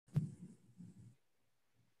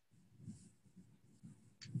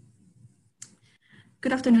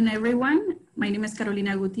Good afternoon, everyone. My name is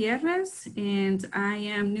Carolina Gutierrez, and I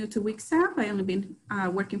am new to WICSAP. I only been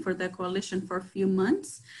working for the coalition for a few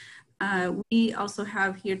months. We also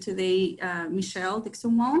have here today Michelle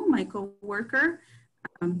Dixon-Wall, my co-worker.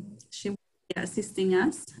 She will be assisting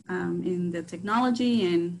us in the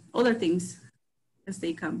technology and other things as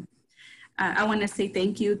they come. I want to say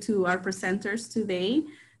thank you to our presenters today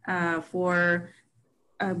for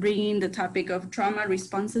bringing the topic of trauma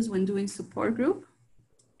responses when doing support group.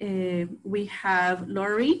 We have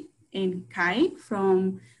Lori and Kai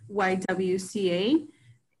from YWCA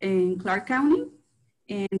in Clark County.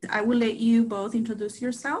 And I will let you both introduce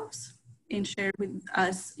yourselves and share with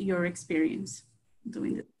us your experience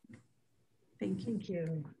doing this. Thank you. Thank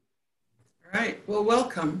you. All right, well,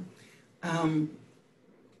 welcome.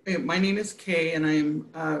 My name is Kay, and I'm,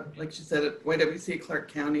 like she said, at YWCA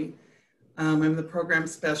Clark County. I'm the program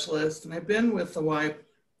specialist, and I've been with the Y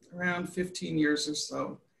around 15 years or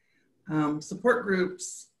so. Support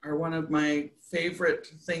groups are one of my favorite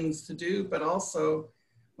things to do, but also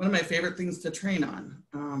one of my favorite things to train on.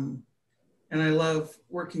 And I love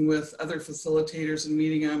working with other facilitators and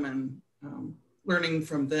meeting them and learning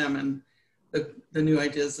from them and the new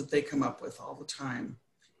ideas that they come up with all the time.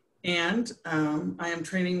 And I am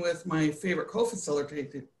training with my favorite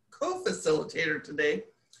co-facilitator today,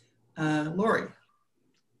 Lori.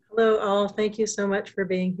 Hello all, thank you so much for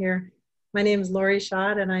being here. My name is Lori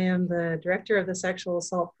Schott, and I am the director of the Sexual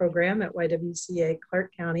Assault Program at YWCA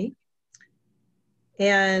Clark County.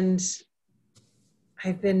 And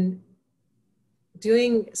I've been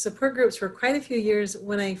doing support groups for quite a few years.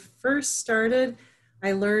 When I first started,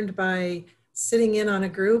 I learned by sitting in on a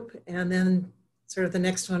group, and then sort of the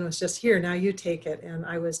next one was just, here, now you take it. And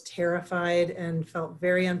I was terrified and felt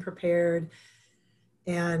very unprepared.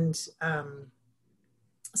 And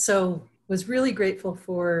so was really grateful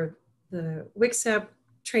for the WICSAP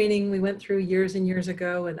training we went through years and years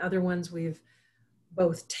ago, and other ones we've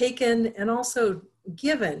both taken and also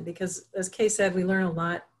given, because as Kay said, we learn a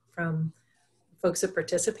lot from folks that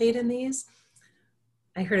participate in these.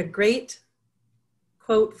 I heard a great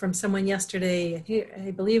quote from someone yesterday.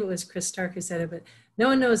 I believe it was Chris Stark who said it, but no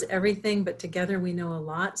one knows everything, but together we know a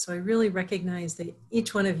lot. So I really recognize that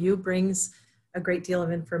each one of you brings a great deal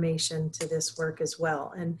of information to this work as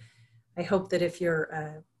well. And I hope that if you're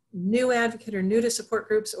a new advocate or new to support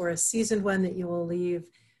groups, or a seasoned one, that you will leave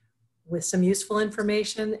with some useful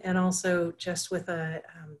information, and also just with a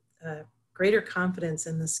greater confidence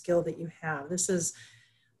in the skill that you have. This is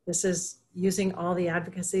using all the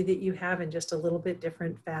advocacy that you have in just a little bit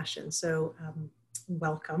different fashion. So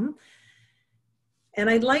welcome. And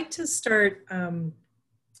I'd like to start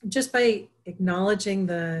just by acknowledging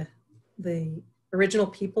the original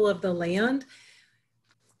people of the land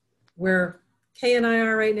where Kay and I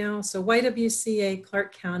are right now. So YWCA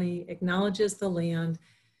Clark County acknowledges the land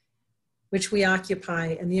which we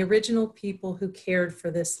occupy and the original people who cared for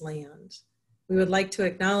this land. We would like to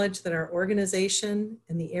acknowledge that our organization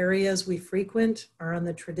and the areas we frequent are on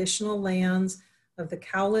the traditional lands of the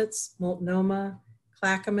Cowlitz, Multnomah,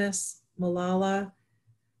 Clackamas, Molalla,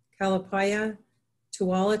 Kalapaya,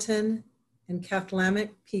 Tualatin, and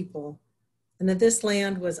Kathlamic people, and that this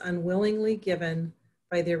land was unwillingly given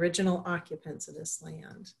by the original occupants of this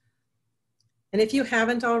land. And if you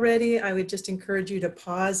haven't already, I would just encourage you to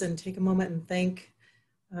pause and take a moment and thank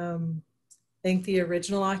the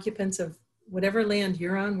original occupants of whatever land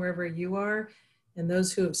you're on, wherever you are, and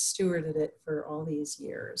those who have stewarded it for all these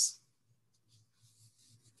years.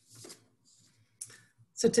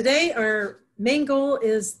 So today, our main goal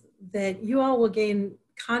is that you all will gain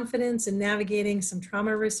confidence in navigating some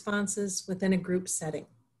trauma responses within a group setting.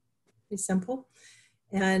 Pretty simple.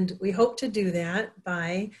 And we hope to do that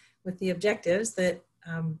with the objectives that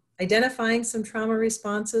identifying some trauma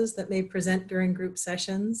responses that may present during group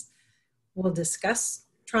sessions. We'll discuss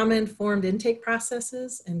trauma-informed intake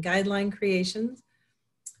processes and guideline creations.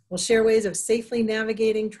 We'll share ways of safely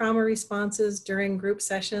navigating trauma responses during group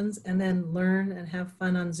sessions, and then learn and have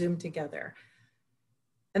fun on Zoom together.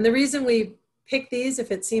 And the reason we pick these,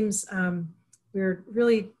 if it seems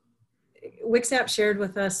WICSAP shared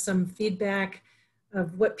with us some feedback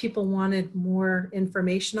of what people wanted more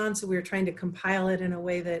information on. So we were trying to compile it in a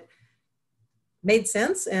way that made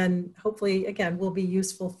sense and hopefully, again, will be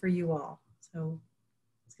useful for you all. So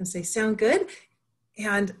I was gonna say, sound good?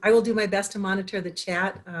 And I will do my best to monitor the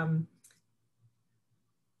chat.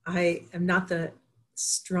 I am not the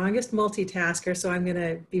strongest multitasker, so I'm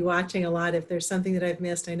gonna be watching a lot. If there's something that I've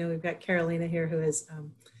missed, I know we've got Carolina here who is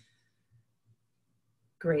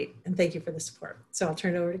great, and thank you for the support. So I'll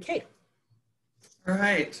turn it over to Kate. All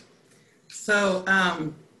right. So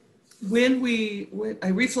I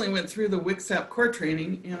recently went through the WICSAP core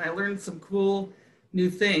training and I learned some cool new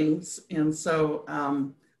things. And so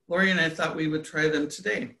Lori and I thought we would try them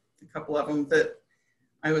today, a couple of them that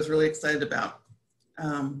I was really excited about.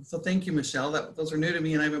 So thank you, Michelle. Those are new to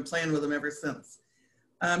me and I've been playing with them ever since.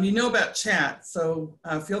 You know about chat, so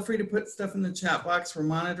feel free to put stuff in the chat box. We're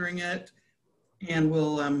monitoring it and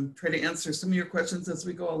we'll try to answer some of your questions as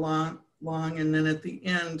we go along. And then at the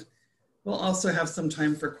end, we'll also have some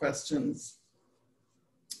time for questions.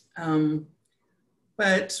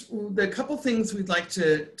 But the couple things we'd like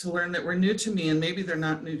to learn that were new to me, and maybe they're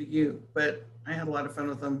not new to you, but I had a lot of fun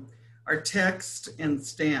with them, are text and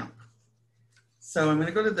stamp. So I'm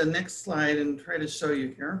gonna go to the next slide and try to show you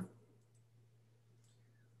here.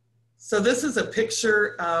 So this is a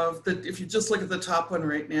picture of if you just look at the top one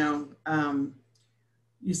right now,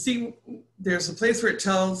 you see there's a place where it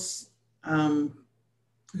tells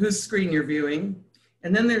whose screen you're viewing.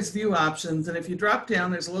 And then there's view options. And if you drop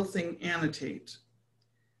down, there's a little thing, annotate.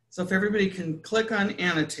 So if everybody can click on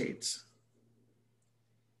annotate.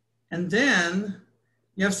 And then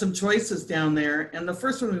you have some choices down there. And the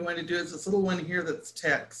first one we want to do is this little one here that's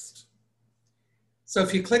text. So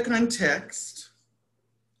if you click on text,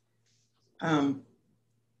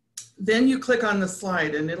 then you click on the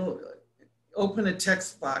slide and it'll open a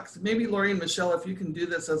text box. Maybe Lori and Michelle, if you can do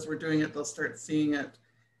this as we're doing it, they'll start seeing it.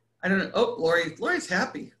 I don't know. Oh, Lori's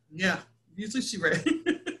happy. Yeah, usually she writes.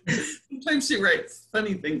 Sometimes she writes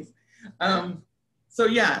funny things. So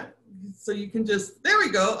yeah, so you can just, there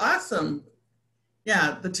we go, awesome.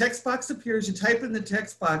 Yeah, the text box appears, you type in the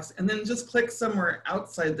text box and then just click somewhere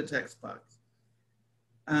outside the text box.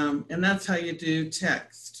 And that's how you do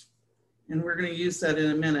text. And we're gonna use that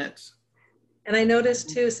in a minute. And I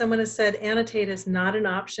noticed too, someone has said annotate is not an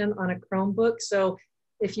option on a Chromebook. So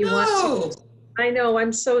if you want to, I know,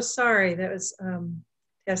 I'm so sorry. That was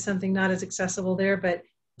has something not as accessible there, but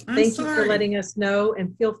thank you for letting us know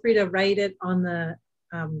and feel free to write it on the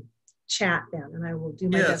chat then. And I will do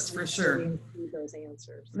my best for sure. to include those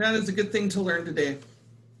answers. That is a good thing to learn today.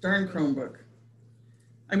 Darn Chromebook.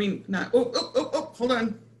 I mean, not, hold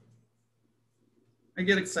on. I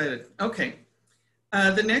get excited. Okay.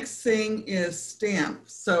 The next thing is stamp.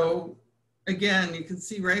 So again, you can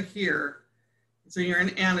see right here. So you're in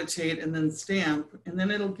annotate and then stamp, and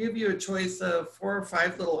then it'll give you a choice of 4 or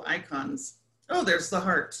 5 little icons. Oh, there's the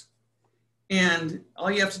heart. And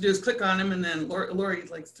all you have to do is click on them, and then Lori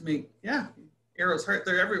likes to make, yeah, arrows, heart,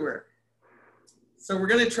 they're everywhere. So we're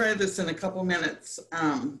gonna try this in a couple minutes.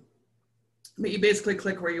 But you basically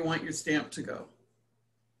click where you want your stamp to go.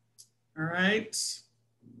 All right.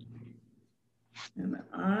 And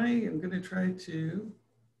I am gonna try to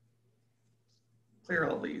clear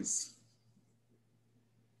all these.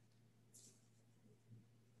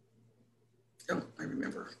 Oh, I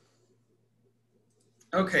remember.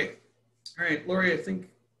 Okay. All right, Lori, I think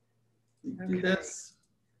you do this.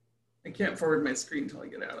 I can't forward my screen until I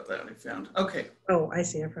get out of that, I found. Okay. Oh, I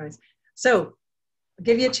see, I prize. So I'll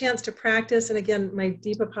give you a chance to practice. And again, my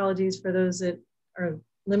deep apologies for those that are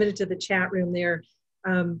limited to the chat room there.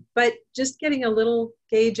 But just getting a little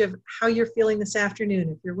gauge of how you're feeling this afternoon.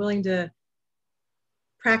 If you're willing to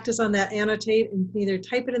practice on that annotate and either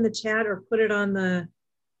type it in the chat or put it on the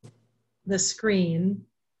screen.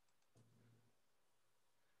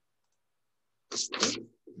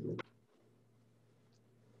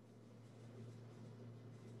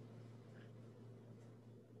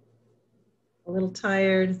 A little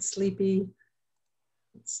tired, sleepy.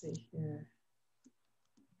 Let's see here.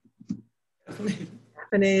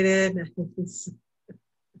 Caffeinated.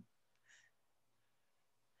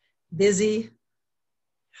 Busy.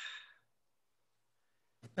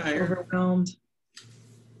 Tired. Overwhelmed.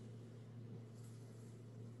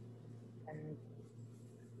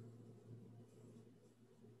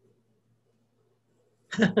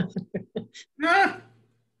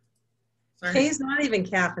 Kay's not even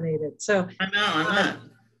caffeinated, so I know I'm not.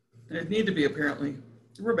 I need to be apparently.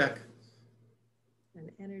 We're back.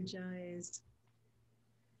 And energized,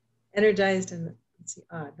 and let's see.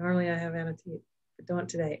 Normally I have annotate, but don't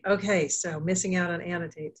today. Okay, so missing out on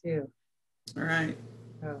annotate too. All right.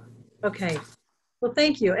 Oh, okay. Well,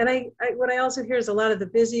 thank you. And what I also hear is a lot of the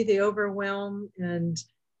busy, the overwhelm, and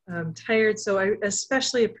tired. So I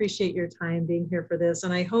especially appreciate your time being here for this.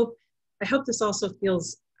 And I hope this also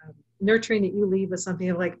feels nurturing, that you leave with something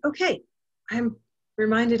of like, okay, I'm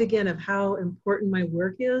reminded again of how important my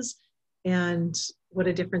work is and what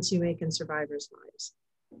a difference you make in survivors' lives.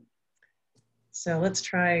 So let's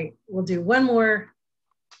try, we'll do one more.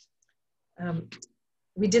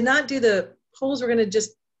 We did not do the polls. We're going to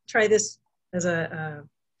just try this as a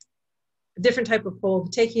different type of poll,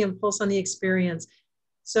 taking a pulse on the experience.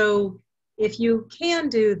 So if you can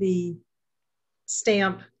do the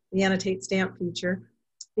stamp, the annotate stamp feature,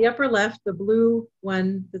 the upper left, the blue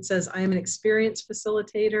one that says I am an experienced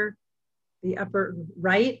facilitator. The upper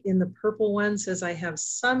right in the purple one says I have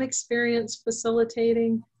some experience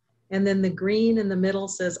facilitating. And then the green in the middle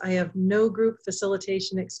says I have no group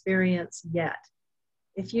facilitation experience yet.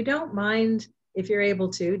 If you don't mind, if you're able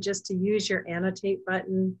to, just to use your annotate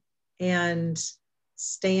button and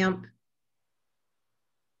stamp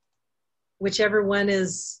whichever one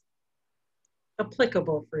is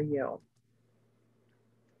applicable for you.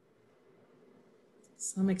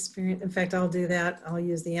 Some experience, in fact, I'll do that. I'll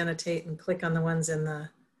use the annotate and click on the ones in the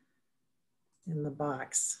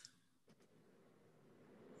box.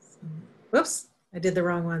 So, whoops, I did the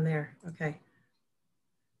wrong one there. Okay.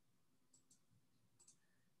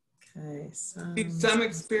 Okay, some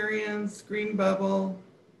experience, green bubble,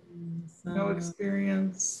 no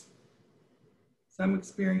experience, some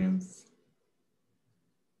experience.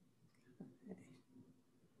 Okay.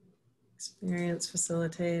 Experience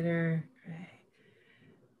facilitator, great.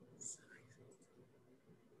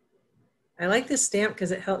 I like this stamp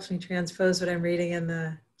because it helps me transpose what I'm reading in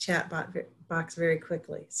the chat box very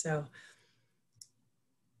quickly. So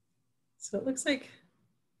it looks like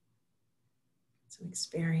some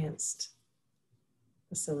experienced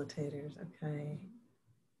facilitators, okay.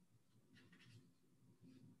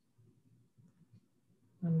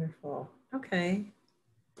 Wonderful, okay.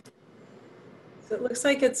 So it looks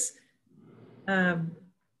like it's kind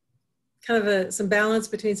of some balance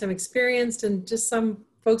between some experienced and just some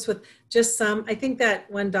folks with just some. I think that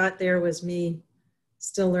one dot there was me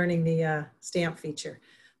still learning the stamp feature.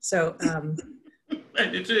 So I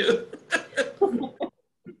do too.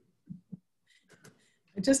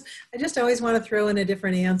 I just always want to throw in a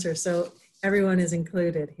different answer so everyone is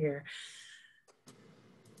included here.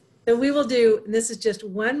 So we will do, and this is just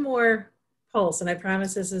one more pulse, and I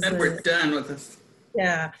promise this is. And we're done with this.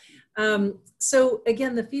 Yeah. So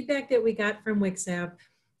again, the feedback that we got from WICSAP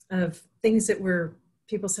of things that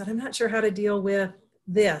people said, I'm not sure how to deal with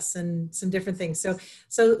this and some different things. So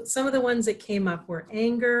some of the ones that came up were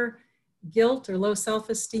anger, guilt or low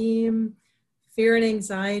self-esteem, fear and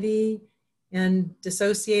anxiety, and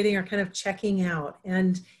dissociating or kind of checking out.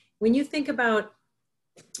 And when you think about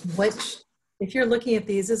if you're looking at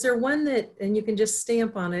these, is there one that, and you can just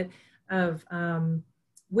stamp on it, of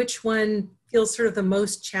which one feels sort of the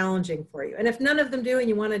most challenging for you? And if none of them do and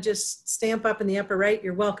you want to just stamp up in the upper right,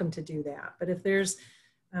 you're welcome to do that. But if there's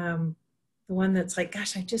the one that's like,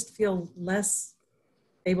 gosh, I just feel less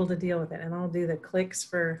able to deal with it, and I'll do the clicks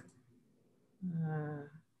for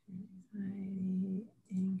anxiety,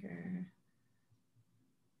 anger.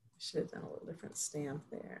 Should have done a little different stamp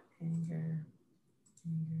there. Anger,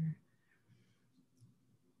 anger,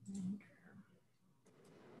 anger.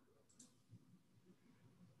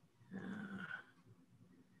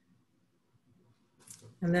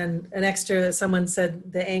 And then an extra, someone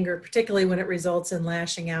said the anger, particularly when it results in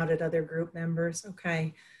lashing out at other group members.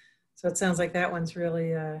 Okay, so it sounds like that one's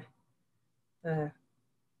really the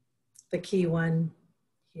key one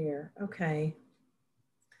here. Okay,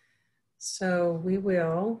 so we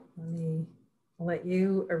will, I'll let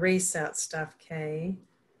you erase that stuff, Kay.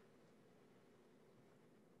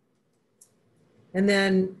 And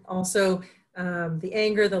then also, the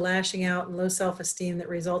anger, the lashing out, and low self-esteem that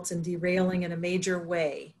results in derailing in a major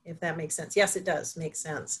way, if that makes sense. Yes, it does make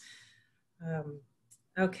sense.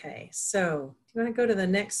 Okay, so do you want to go to the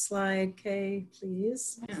next slide, Kay,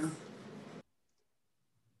 please? Yeah.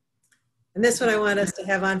 And this one I want us to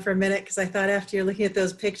have on for a minute, because I thought after you're looking at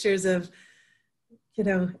those pictures of, you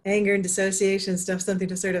know, anger and dissociation stuff, something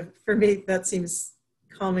to sort of, for me, that seems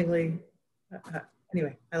calmingly,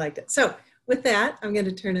 anyway, I liked it. So with that, I'm going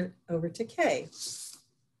to turn it over to Kay.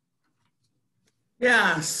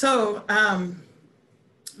 Yeah, so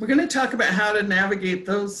we're going to talk about how to navigate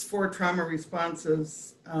those 4 trauma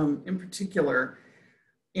responses in particular,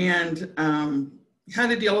 and how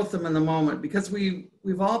to deal with them in the moment, because we've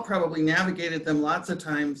all probably navigated them lots of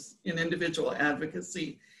times in individual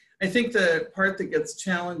advocacy. I think the part that gets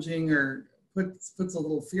challenging or puts a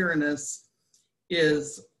little fear in us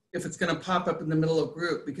is if it's going to pop up in the middle of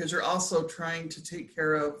group, because you're also trying to take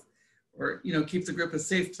care of, or, you know, keep the group a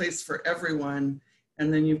safe place for everyone.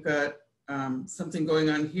 And then you've got something going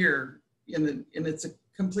on here, and it's a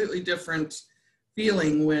completely different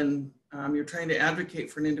feeling when you're trying to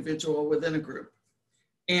advocate for an individual within a group.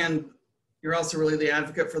 And you're also really the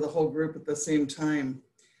advocate for the whole group at the same time.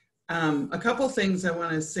 A couple things I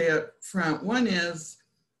want to say up front. One is,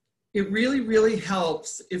 it really, really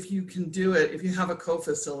helps if you can do it, if you have a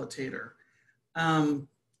co-facilitator.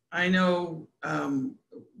 I know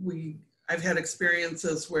I've had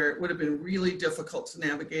experiences where it would have been really difficult to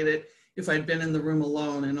navigate it if I'd been in the room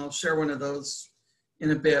alone, and I'll share one of those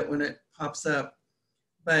in a bit when it pops up.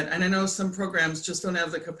 And I know some programs just don't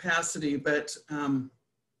have the capacity, but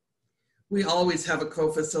we always have a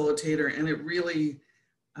co-facilitator, and it really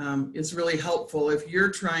is really helpful. If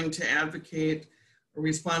you're trying to advocate or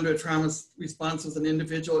respond to a trauma response with an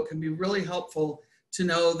individual, it can be really helpful to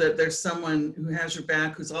know that there's someone who has your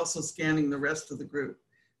back who's also scanning the rest of the group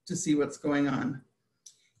to see what's going on.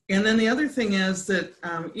 And then the other thing is that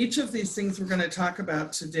each of these things we're going to talk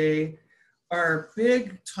about today are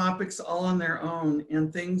big topics all on their own,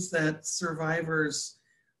 and things that survivors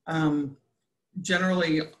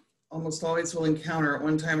generally almost always will encounter at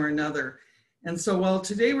one time or another. And so while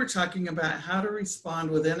today we're talking about how to respond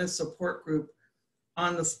within a support group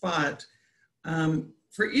on the spot,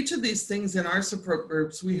 for each of these things in our support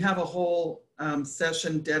groups, we have a whole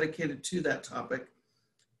session dedicated to that topic.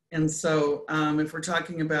 And so if we're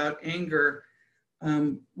talking about anger,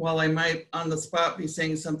 while I might on the spot be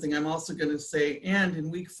saying something, I'm also going to say, and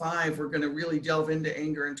in week 5, we're going to really delve into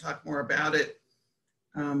anger and talk more about it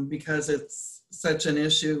because it's such an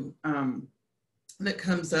issue that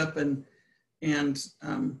comes up, and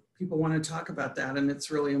people want to talk about that, and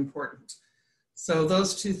it's really important. So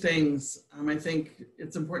those two things, I think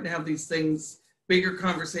it's important to have these things, bigger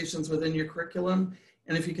conversations within your curriculum.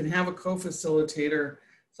 And if you can have a co-facilitator,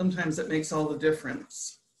 sometimes it makes all the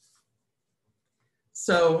difference.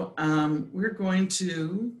 So we're going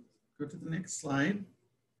to go to the next slide.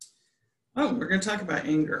 Oh, we're going to talk about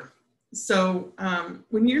anger. So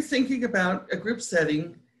when you're thinking about a group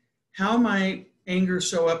setting, how might anger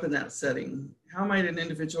show up in that setting? How might an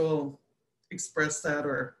individual express that,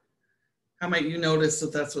 or how might you notice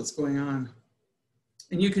that that's what's going on?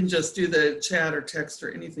 And you can just do the chat or text or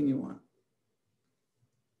anything you want.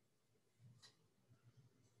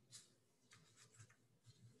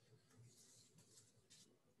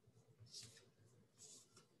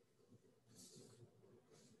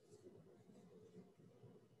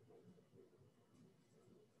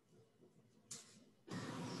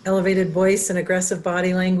 Elevated voice and aggressive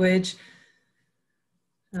body language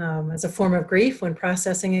as a form of grief when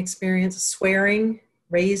processing experience, swearing,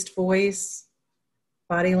 raised voice,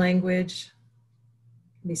 body language,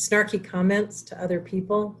 can be snarky comments to other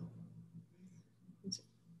people.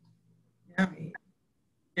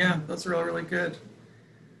 Yeah, that's really good.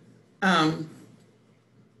 Yeah,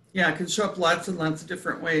 it can show up lots and lots of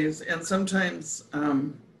different ways. And sometimes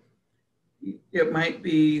it might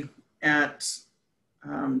be at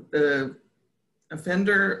the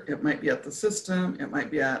offender, it might be at the system, it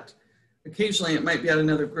might be at, occasionally it might be at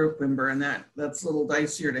another group member, and that's a little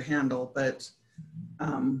dicier to handle, but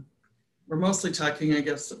we're mostly talking, I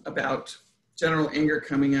guess, about general anger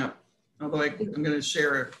coming up, although I'm going to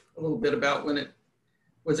share a little bit about when it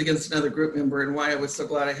was against another group member and why I was so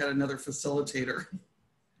glad I had another facilitator.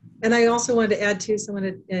 And I also wanted to add too,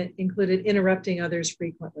 someone had included interrupting others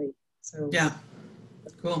frequently. So yeah,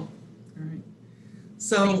 cool. All right.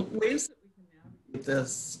 So ways that we can navigate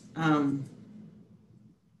this.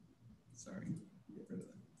 Sorry.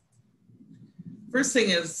 First thing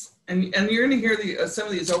is, and you're going to hear some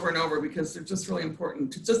of these over and over because they're just really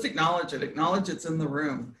important, to just acknowledge it. Acknowledge it's in the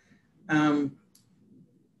room.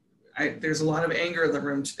 There's a lot of anger in the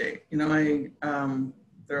room today. You know,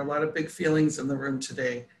 there are a lot of big feelings in the room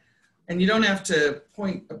today. And you don't have to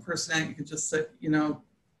point a person out. You can just say, you know,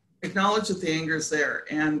 acknowledge that the anger is there.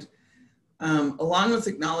 And along with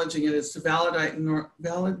acknowledging it is to validate and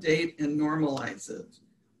normalize it.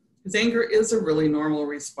 Because anger is a really normal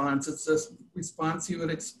response. It's this response you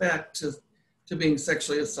would expect to being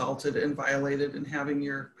sexually assaulted and violated and having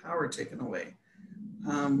your power taken away.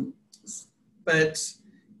 But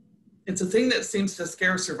it's a thing that seems to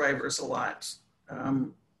scare survivors a lot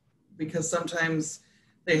because sometimes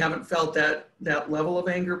they haven't felt that level of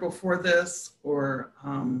anger before this, or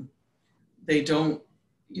they don't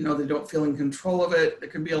feel in control of it. There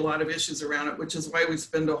can be a lot of issues around it, which is why we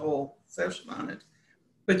spend a whole session on it.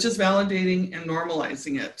 But just validating and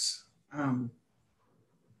normalizing it can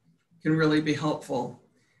really be helpful.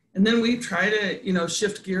 And then we try to, you know,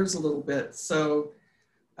 shift gears a little bit. So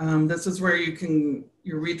this is where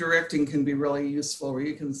your redirecting can be really useful, where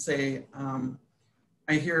you can say,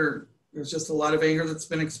 I hear there's just a lot of anger that's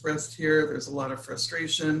been expressed here. There's a lot of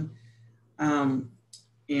frustration. And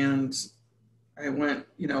I went,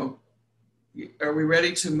 you know, are we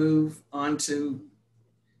ready to move on to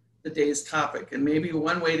the day's topic? And maybe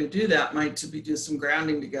one way to do that might be do some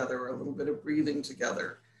grounding together or a little bit of breathing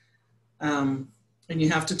together. And you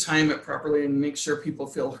have to time it properly and make sure people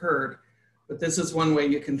feel heard. but this is one way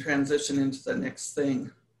you can transition into the next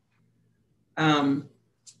thing.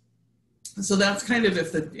 So that's kind of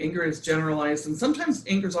if the anger is generalized, and sometimes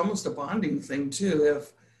anger is almost a bonding thing too.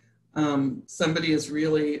 If somebody is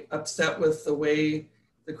really upset with the way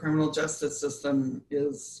the criminal justice system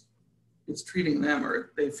is treating them,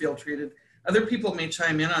 or they feel treated, other people may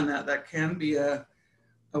chime in on that. That can be a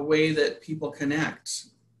way that people connect,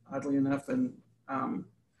 oddly enough. And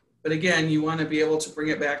but again, you want to be able to bring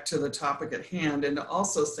it back to the topic at hand, and to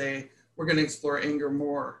also say, we're going to explore anger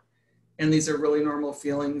more. And these are really normal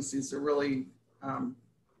feelings. These are really,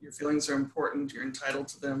 your feelings are important. You're entitled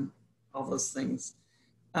to them, all those things.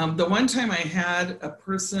 The one time I had a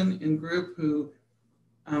person in group who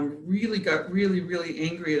really got really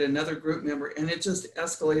angry at another group member, and it just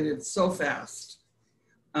escalated so fast,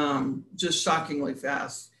 just shockingly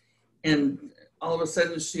fast. And all of a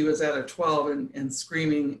sudden she was at a 12 and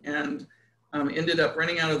screaming, and ended up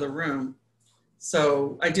running out of the room.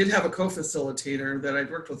 So I did have a co-facilitator that I'd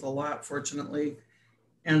worked with a lot, fortunately.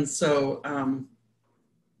 And so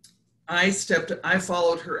I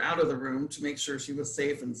followed her out of the room to make sure she was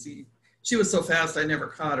safe, and she was so fast I never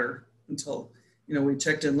caught her until, we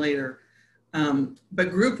checked in later. But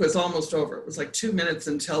group was almost over. It was like 2 minutes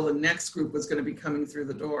until the next group was going to be coming through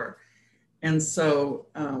the door. And so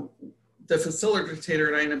the facilitator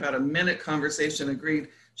and I, in about a minute conversation, agreed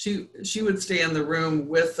she would stay in the room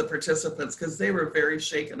with the participants because they were very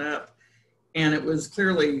shaken up. And it was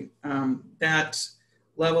clearly that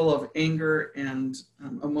level of anger and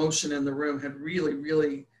emotion in the room had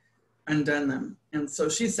really undone them. And so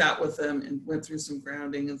she sat with them and went through some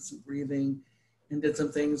grounding and some breathing and did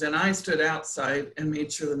some things. And I stood outside and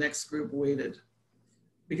made sure the next group waited,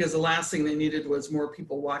 because the last thing they needed was more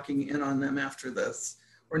people walking in on them after this,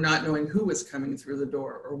 or not knowing who was coming through the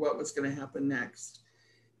door or what was going to happen next.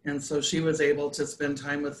 And so she was able to spend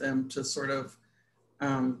time with them to sort of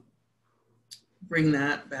bring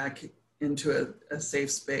that back into a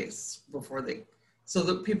safe space so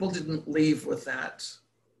that people didn't leave with that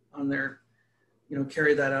on their,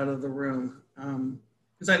 carry that out of the room.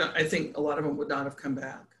 Because I think a lot of them would not have come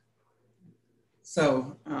back.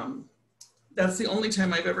 So that's the only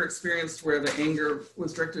time I've ever experienced where the anger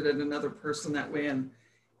was directed at another person that way, and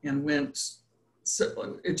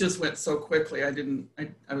it just went so quickly. I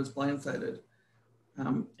was blindsided.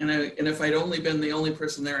 And if I'd only been the only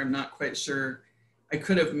person there, I'm not quite sure. I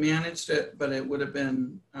could have managed it, but it would have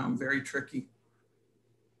been very tricky.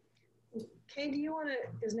 Kay,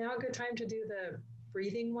 is now a good time to do the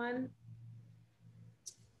breathing one?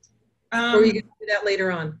 Or are you going to do that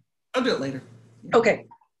later on? I'll do it later. Yeah. Okay.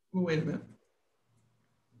 Well, wait a minute.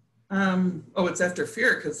 Oh, it's after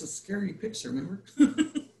fear because it's a scary picture, remember?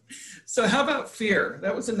 So how about fear?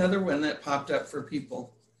 That was another one that popped up for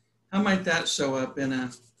people. How might that show up in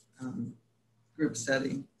a group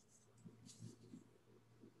setting?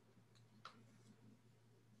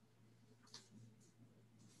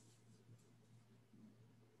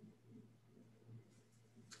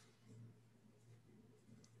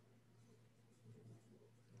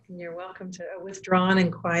 You're welcome to withdrawn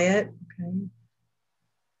and quiet. Okay.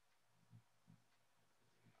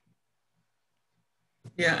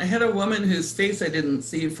 Yeah, I had a woman whose face I didn't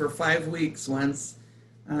see for 5 weeks once.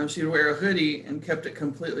 She'd wear a hoodie and kept it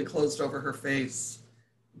completely closed over her face.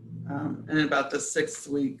 And in about the 6th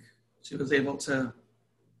week, she was able to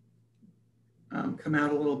come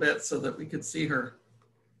out a little bit so that we could see her.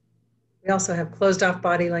 We also have closed off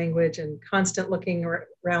body language and constant looking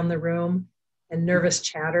around the room and nervous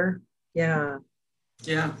chatter. Yeah.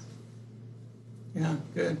 Yeah. Yeah,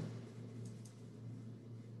 good.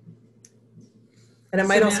 And it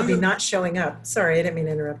might also be not showing up. Sorry, I didn't mean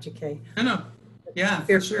to interrupt you, Kay. I know. Yeah,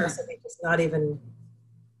 for sure. Just not even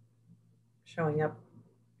showing up.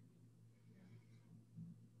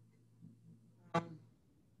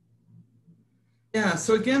 Yeah,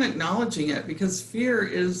 so again, acknowledging it, because fear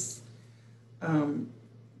is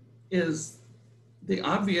the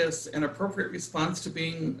obvious and appropriate response to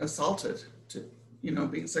being assaulted, to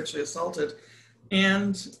being sexually assaulted.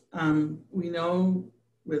 And we know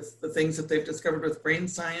with the things that they've discovered with brain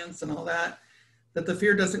science and all that the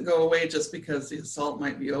fear doesn't go away just because the assault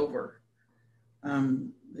might be over.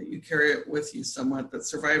 That you carry it with you somewhat, that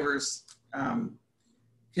survivors can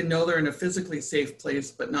know they're in a physically safe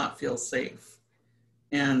place but not feel safe.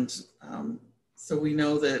 And so we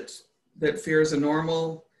know that fear is a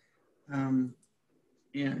normal, and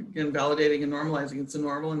again, validating and normalizing, it's a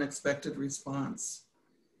normal and expected response.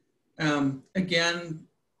 Again,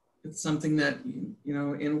 it's something that,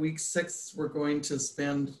 in week 6, we're going to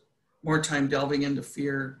spend more time delving into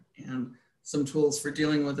fear and some tools for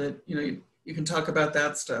dealing with it. You can talk about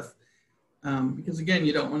that stuff. Because again,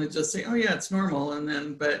 you don't want to just say, oh yeah, it's normal, and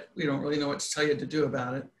then, but we don't really know what to tell you to do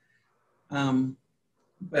about it.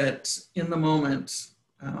 But in the moment,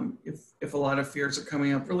 if a lot of fears are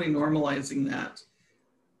coming up, really normalizing that.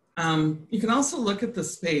 You can also look at the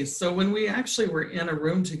space. So when we actually were in a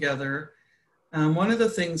room together, one of the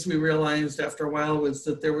things we realized after a while was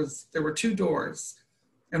that there were two doors,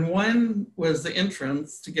 and one was the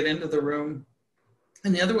entrance to get into the room,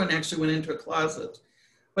 and the other one actually went into a closet.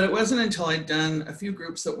 But it wasn't until I'd done a few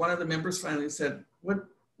groups that one of the members finally said, where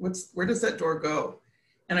does that door go?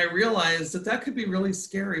 And I realized that that could be really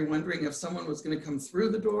scary, wondering if someone was going to come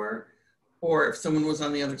through the door or if someone was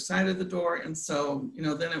on the other side of the door. And so, you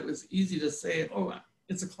know, then it was easy to say, oh,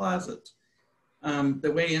 it's a closet.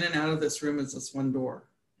 The way in and out of this room is this one door,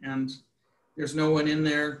 and there's no one in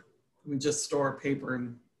there. We just store paper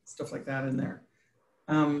and stuff like that in there.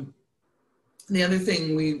 The other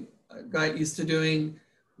thing we got used to doing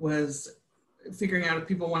was figuring out if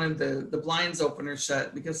people wanted the blinds open or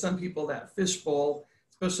shut, because some people, that fishbowl,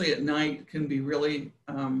 especially at night, can be really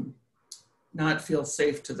not feel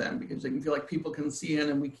safe to them, because they can feel like people can see in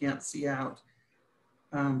and we can't see out.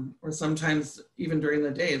 Or sometimes even during the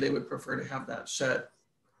day, they would prefer to have that shut.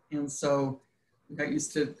 And so we got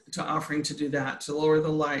used to offering to do that, to lower the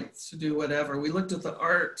lights, to do whatever. We looked at the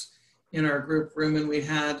art in our group room, and we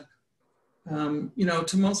had, you know,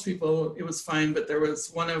 to most people it was fine, but there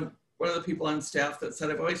was one of the people on staff that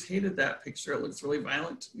said, I've always hated that picture. It looks really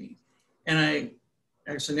violent to me. And I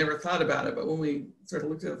actually never thought about it, but when we sort of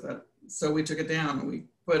looked at that, so we took it down and we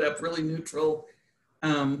put up really neutral,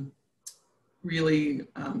 really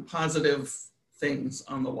positive things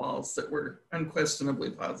on the walls that were unquestionably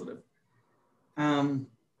positive. And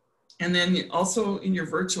then also in your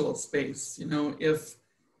virtual space, you know, if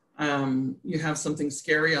you have something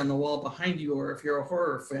scary on the wall behind you, or if you're a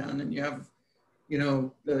horror fan and you have, you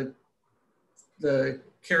know, the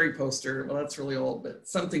Carrie poster, well, that's really old, but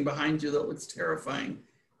something behind you that looks terrifying,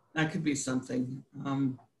 that could be something.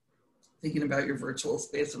 Thinking about your virtual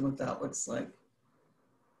space and what that looks like.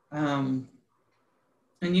 And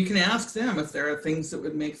you can ask them if there are things that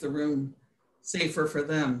would make the room safer for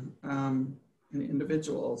them and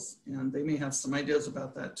individuals, and they may have some ideas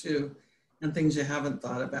about that too, and things you haven't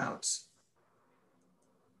thought about.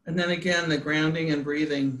 And then again, the grounding and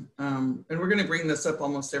breathing. And we're going to bring this up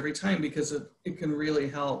almost every time because it can really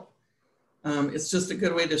help. It's just a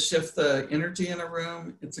good way to shift the energy in a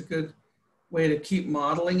room. It's a good way to keep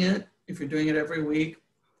modeling it. If you're doing it every week,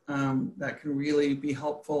 that can really be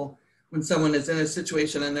helpful when someone is in a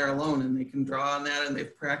situation and they're alone, and they can draw on that and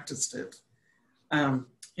they've practiced it. And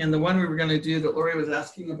the one we were going to do that Lori was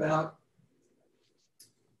asking about,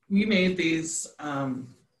 we made these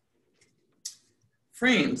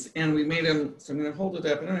frames, and we made them, so I'm going to hold it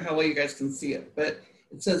up. I don't know how well you guys can see it, but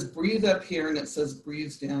it says breathe up here and it says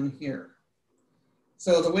breathe down here.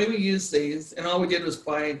 So the way we use these, and all we did was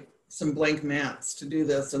buy some blank mats to do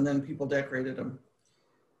this, and then people decorated them.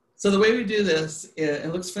 So the way we do this,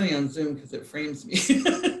 it looks funny on Zoom because it frames me,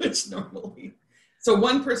 which normally, so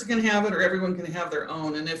one person can have it or everyone can have their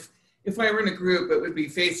own. And if I were in a group, it would be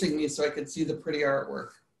facing me so I could see the pretty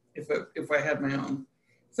artwork if I had my own.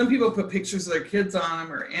 Some people put pictures of their kids on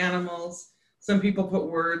them or animals. Some people put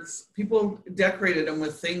words. People decorated them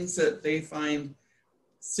with things that they find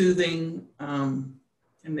soothing and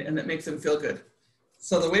that makes them feel good.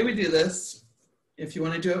 So the way we do this, if you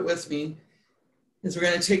want to do it with me, is we're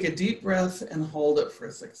going to take a deep breath and hold it for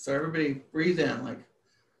a second. So everybody breathe in, like,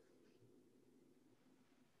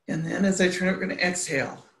 and then as I turn it, we're going to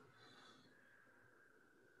exhale.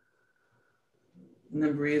 And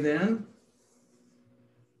then breathe in.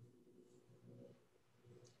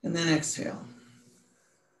 And then exhale.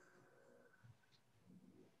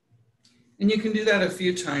 And you can do that a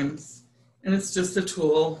few times. And it's just a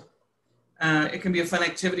tool. It can be a fun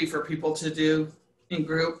activity for people to do in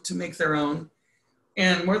group to make their own.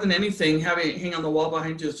 And more than anything, having it hang on the wall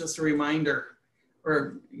behind you is just a reminder,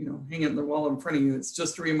 or, you know, hang it on the wall in front of you. It's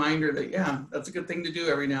just a reminder that, yeah, that's a good thing to do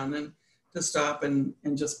every now and then, to stop and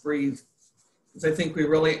just breathe. Because I think we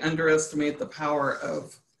really underestimate the power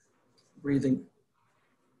of breathing.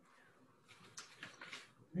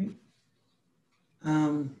 Right?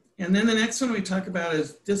 And then the next one we talk about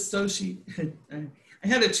is dissociation. I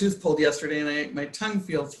had a tooth pulled yesterday and my tongue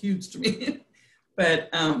feels huge to me, but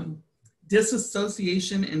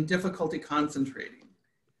disassociation and difficulty concentrating.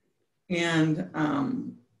 And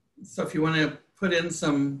so if you want to put in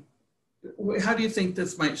some, how do you think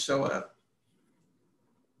this might show up?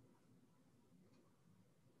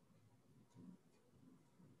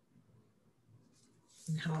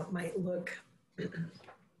 And how it might look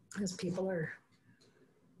as people are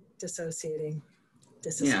Disassociating.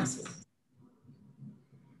 Yeah.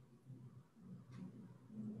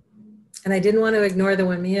 And I didn't want to ignore the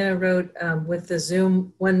one Mia wrote with the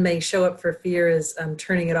Zoom. One may show up for fear is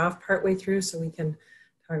turning it off partway through, so we can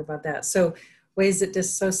talk about that. So ways that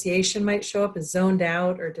dissociation might show up is zoned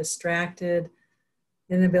out or distracted,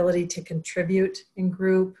 inability to contribute in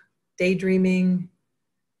group, daydreaming,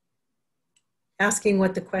 asking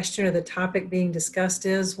what the question or the topic being discussed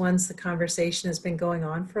is once the conversation has been going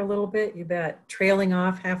on for a little bit, you bet, trailing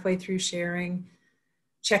off halfway through sharing,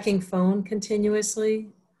 checking phone continuously.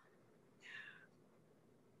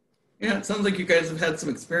 Yeah, it sounds like you guys have had some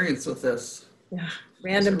experience with this. Yeah,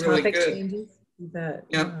 random really topic good. changes. You bet.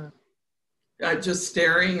 Yeah. Just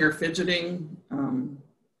staring or fidgeting,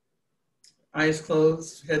 eyes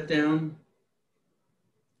closed, head down.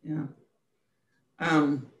 Yeah.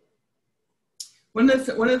 One of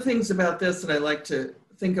the things about this that I like to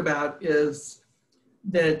think about is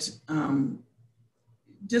that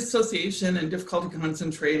dissociation and difficulty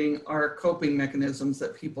concentrating are coping mechanisms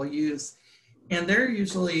that people use. And they're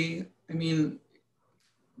usually, I mean,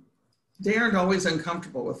 they aren't always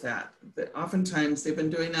uncomfortable with that. But oftentimes they've been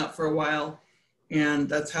doing that for a while, and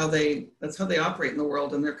that's how they operate in the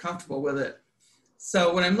world, and they're comfortable with it.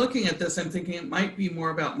 So when I'm looking at this, I'm thinking it might be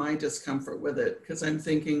more about my discomfort with it, because I'm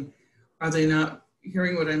thinking, are they not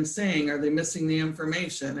hearing what I'm saying? Are they missing the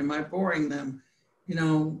information? Am I boring them? You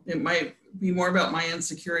know, it might be more about my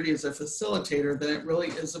insecurity as a facilitator than it really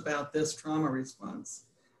is about this trauma response.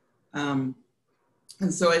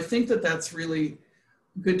 And so I think that that's really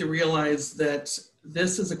good to realize that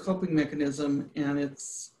this is a coping mechanism, and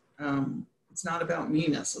it's not about me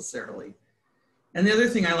necessarily. And the other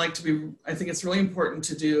thing I think it's really important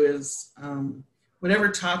to do is whatever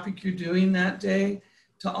topic you're doing that day,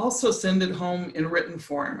 to also send it home in written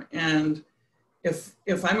form. And if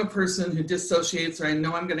I'm a person who dissociates, or I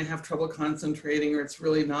know I'm going to have trouble concentrating, or it's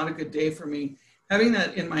really not a good day for me, having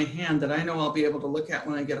that in my hand that I know I'll be able to look at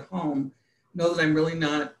when I get home, know that I'm really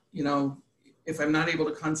not, you know, if I'm not able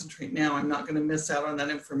to concentrate now, I'm not going to miss out on that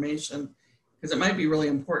information, because it might be really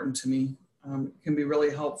important to me. It can be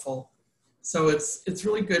really helpful. So it's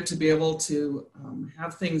really good to be able to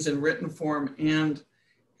have things in written form and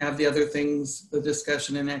have the other things, the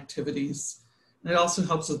discussion and activities. And it also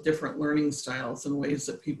helps with different learning styles and ways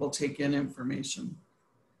that people take in information.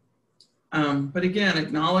 But again,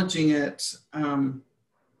 acknowledging it,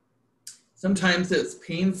 sometimes it's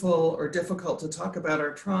painful or difficult to talk about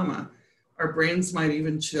our trauma. Our brains might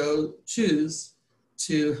even choose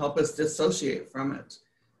to help us dissociate from it.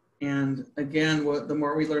 And again, the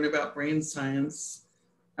more we learn about brain science,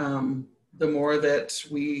 the more that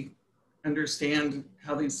we understand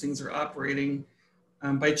how these things are operating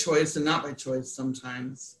by choice and not by choice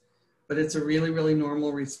sometimes. But it's a really, really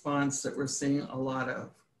normal response that we're seeing a lot of.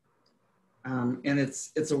 And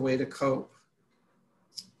it's a way to cope.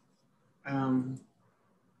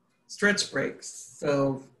 Stretch breaks.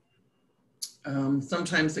 So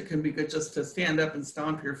sometimes it can be good just to stand up and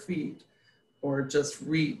stomp your feet, or just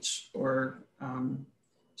reach, or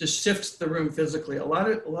just shift the room physically. A lot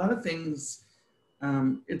of things,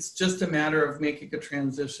 it's just a matter of making a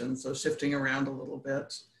transition. So shifting around a little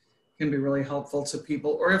bit can be really helpful to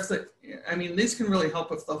people. Or these can really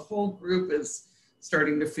help if the whole group is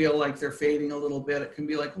starting to feel like they're fading a little bit. It can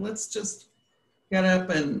be like, let's just get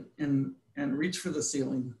up and reach for the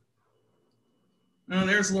ceiling. Oh,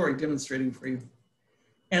 there's Lori demonstrating for you.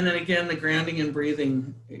 And then again, the grounding and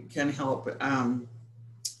breathing can help.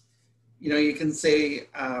 You can say,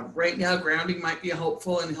 right now, grounding might be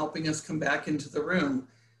helpful in helping us come back into the room,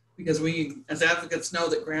 because we, as advocates, know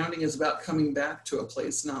that grounding is about coming back to a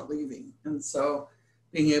place, not leaving. And so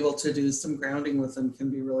being able to do some grounding with them can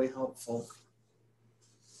be really helpful.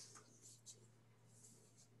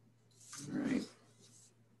 All right.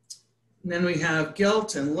 And then we have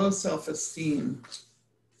guilt and low self-esteem,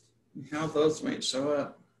 and how those might show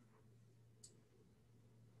up.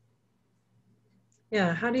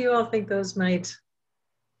 Yeah, how do you all think those might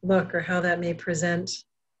look, or how that may present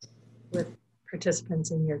with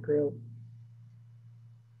participants in your group?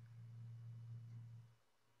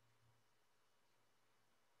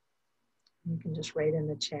 You can just write in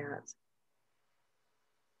the chat.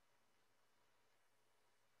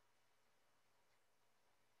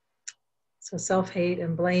 So self-hate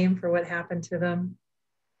and blame for what happened to them.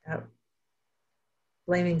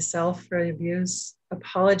 Blaming self for abuse.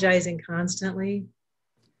 Apologizing constantly.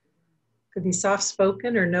 Could be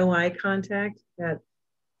soft-spoken or no eye contact.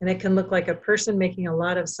 And it can look like a person making a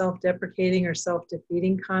lot of self-deprecating or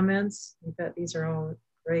self-defeating comments. I bet these are all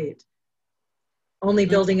great. Only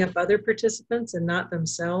building up other participants and not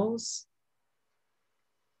themselves.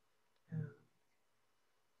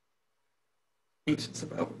 anxious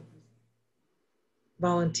about.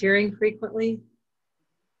 Volunteering frequently.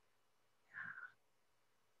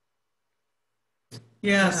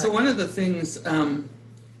 Yeah, so one of the things,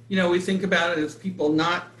 you know, we think about it as people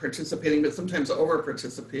not participating, but sometimes over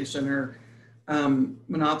participation or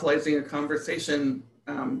monopolizing a conversation.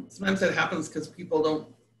 Sometimes that happens because people don't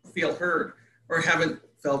feel heard or haven't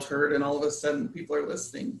felt heard, and all of a sudden people are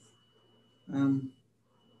listening. And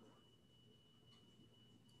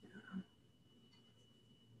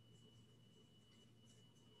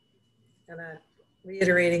a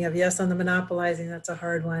reiterating of yes on the monopolizing, that's a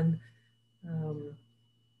hard one.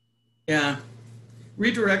 Yeah,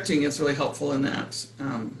 redirecting is really helpful in that.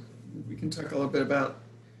 We can talk a little bit about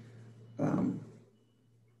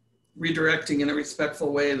redirecting in a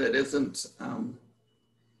respectful way that doesn't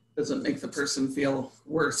make the person feel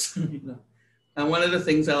worse. You know? One of the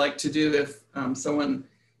things I like to do if someone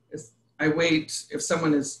is, if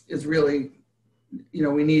someone is really, you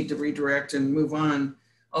know, we need to redirect and move on,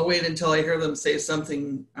 I'll wait until I hear them say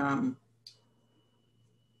something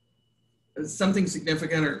something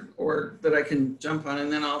significant or that I can jump on,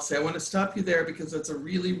 and then I'll say, I want to stop you there because that's a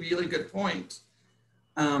really, really good point.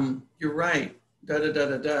 You're right, da da da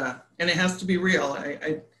da da, and it has to be real.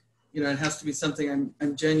 You know, it has to be something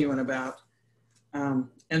I'm genuine about, and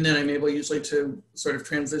then I'm able usually to sort of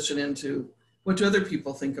transition into what do other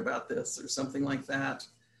people think about this or something like that.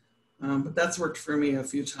 But that's worked for me a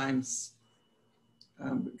few times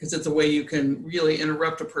because it's a way you can really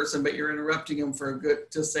interrupt a person, but you're interrupting them for a good,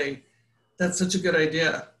 to say, that's such a good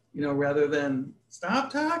idea, you know, rather than stop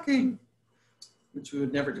talking, which we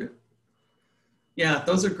would never do. Yeah,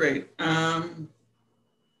 those are great.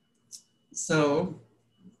 So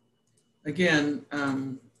again,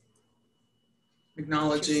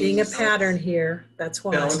 acknowledging. You're seeing a pattern here, that's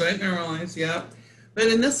why. Validate, normalize, yeah. But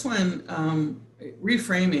in this one,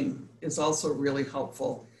 reframing is also really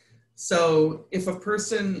helpful. So if a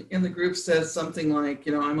person in the group says something like,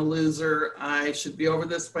 you know, I'm a loser, I should be over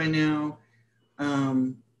this by now.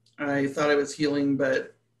 I thought I was healing,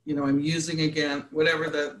 but, you know, I'm using again, whatever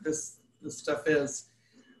this stuff is.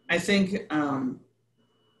 I think,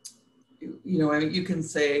 you know, you can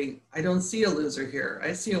say, I don't see a loser here.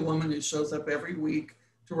 I see a woman who shows up every week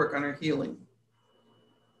to work on her healing.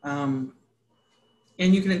 And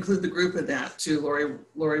you can include the group in that too.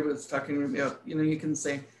 Lori was talking about, you know, you can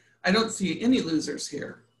say, I don't see any losers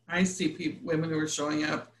here. I see women who are showing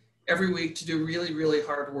up every week to do really, really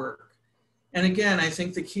hard work. And again, I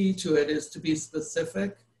think the key to it is to be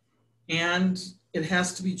specific, and it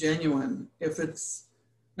has to be genuine. If it's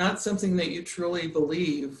not something that you truly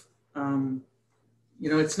believe, you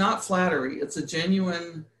know, it's not flattery. It's a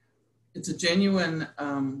genuine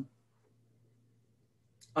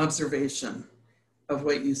observation of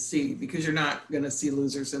what you see, because you're not going to see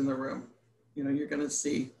losers in the room. You know, you're going to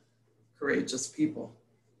see courageous people.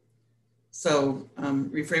 So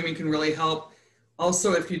reframing can really help.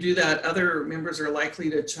 Also, if you do that, other members are likely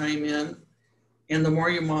to chime in. And the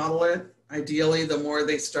more you model it, ideally, the more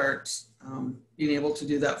they start being able to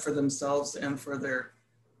do that for themselves and for their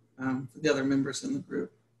for the other members in the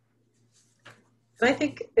group. And I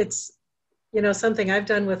think it's, you know, something I've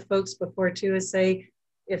done with folks before too, is say,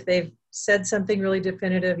 if they've said something really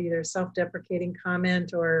definitive, either self-deprecating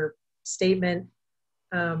comment or statement,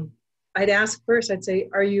 I'd ask first, I'd say,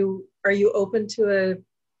 are you open to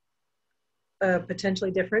a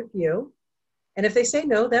potentially different view? And if they say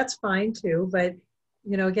no, that's fine too. But,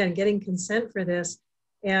 you know, again, getting consent for this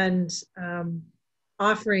and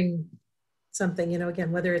offering something, you know,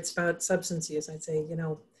 again, whether it's about substance use, I'd say, you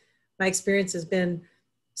know, my experience has been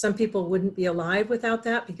some people wouldn't be alive without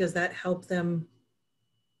that, because that helped them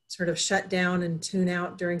sort of shut down and tune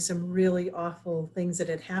out during some really awful things that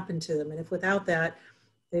had happened to them. And if without that,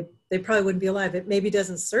 they probably wouldn't be alive. It maybe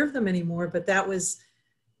doesn't serve them anymore, but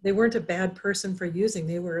they weren't a bad person for using.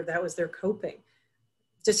 That was their coping.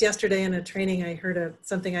 Just yesterday in a training, I heard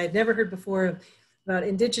something I had never heard before about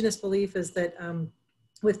Indigenous belief, is that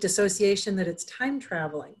with dissociation, that it's time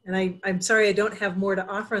traveling. And I'm sorry, I don't have more to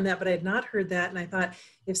offer on that, but I had not heard that. And I thought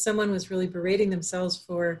if someone was really berating themselves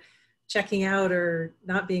for checking out or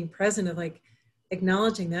not being present, of like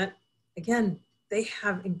acknowledging that, again, they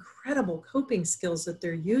have incredible coping skills that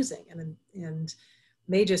they're using, and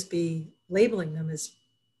may just be labeling them as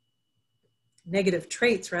negative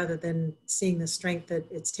traits rather than seeing the strength that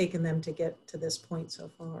it's taken them to get to this point so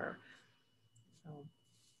far.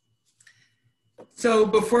 So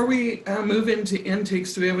before we move into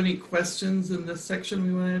intakes, do we have any questions in this section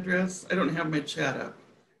we want to address? I don't have my chat up.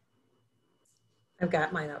 I've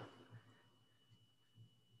got mine up.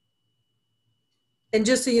 And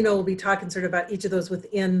just so you know, we'll be talking sort of about each of those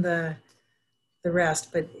within the the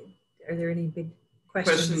rest, but are there any big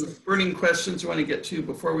questions? Burning questions you want to get to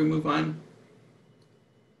before we move on?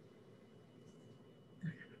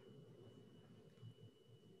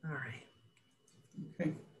 All right.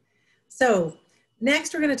 Okay. So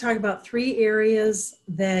next, we're going to talk about 3 areas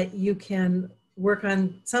that you can work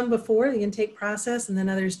on, some before the intake process and then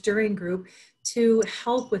others during group, to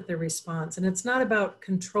help with the response. And it's not about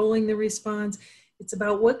controlling the response. It's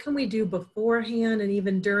about what can we do beforehand and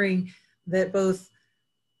even during that both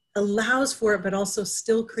allows for it, but also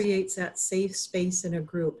still creates that safe space in a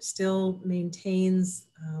group, still maintains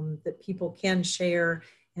that people can share,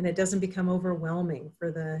 and it doesn't become overwhelming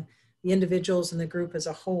for the individuals and the group as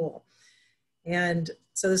a whole. And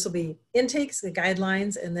so this will be intakes, the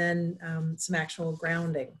guidelines, and then some actual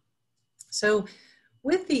grounding. So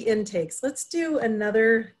with the intakes, let's do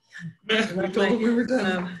another. We told them we were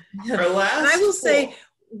done. Our last. And I will say,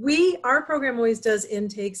 our program always does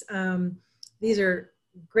intakes. These are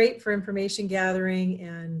great for information gathering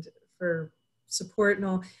and for support and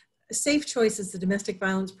all. Safe Choice is the domestic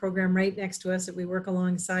violence program right next to us that we work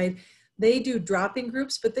alongside. They do drop-in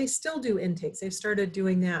groups, but they still do intakes. They've started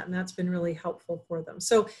doing that, and that's been really helpful for them.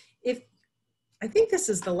 So I think this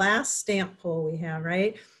is the last stamp poll we have,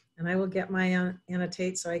 right? And I will get my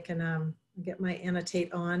annotate so I can get my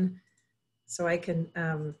annotate on so I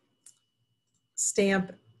can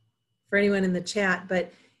stamp for anyone in the chat.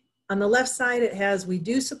 But on the left side, it has we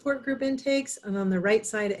do support group intakes, and on the right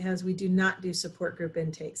side, it has we do not do support group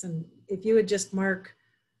intakes. And if you would just mark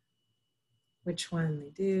which one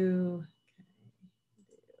they do.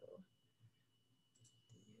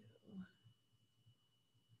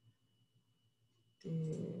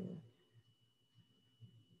 Okay.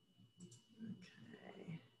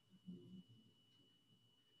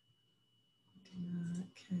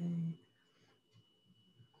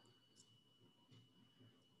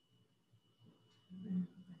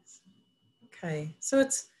 Okay, so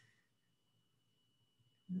it's,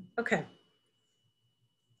 okay.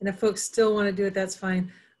 And if folks still want to do it, that's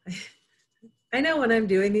fine. I know when I'm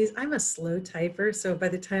doing these, I'm a slow typer. So by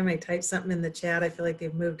the time I type something in the chat, I feel like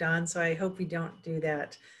they've moved on. So I hope we don't do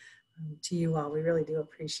that to you all. We really do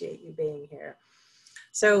appreciate you being here.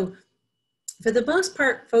 So for the most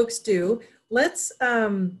part, folks do.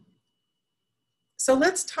 So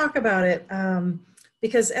let's talk about it.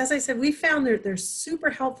 Because as I said, we found they're super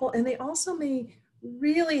helpful, and they also may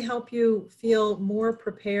really help you feel more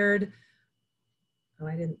prepared. Oh,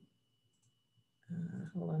 I didn't,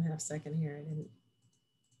 hold on half a second here. I didn't,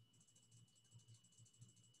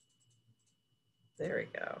 there we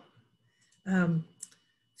go.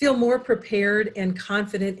 Feel more prepared and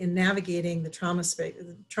confident in navigating the trauma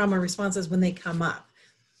responses when they come up.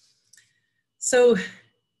 So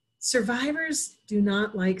survivors do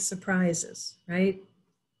not like surprises, right?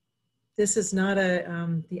 This is not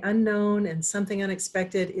the unknown, and something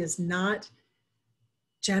unexpected is not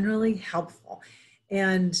generally helpful.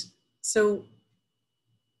 And so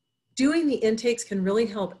doing the intakes can really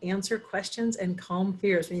help answer questions and calm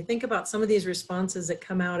fears. When you think about some of these responses that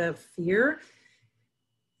come out of fear,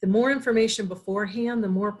 the more information beforehand, the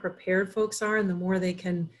more prepared folks are, and the more they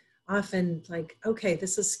can often like, okay,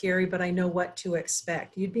 this is scary, but I know what to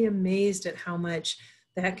expect. You'd be amazed at how much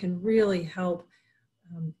that can really help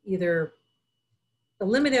either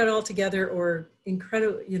eliminate it altogether or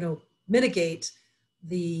mitigate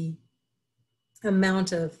the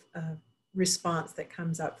amount of response that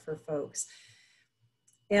comes up for folks.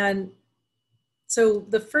 And so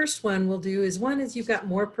the first one we'll do is you've got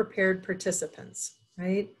more prepared participants,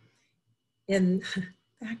 right?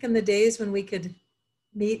 Back in the days when we could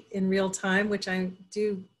meet in real time, which I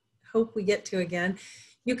do hope we get to again,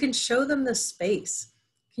 you can show them the space.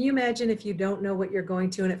 Can you imagine if you don't know what you're going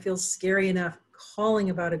to and it feels scary enough calling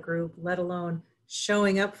about a group, let alone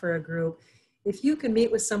showing up for a group? If you can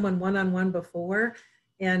meet with someone one-on-one before,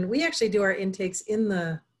 and we actually do our intakes in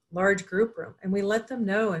the large group room, and we let them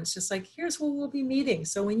know, and it's just like, here's where we'll be meeting.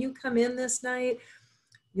 So when you come in this night,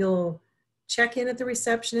 you'll check in at the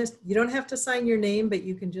receptionist. You don't have to sign your name, but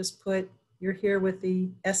you can just put, you're here with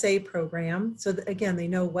the SA program. So that, again, they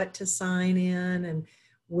know what to sign in and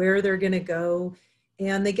where they're gonna go,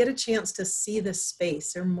 and they get a chance to see the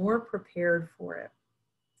space. They're more prepared for it.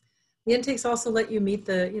 The intakes also let you meet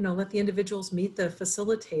let the individuals meet the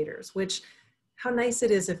facilitators, which, how nice it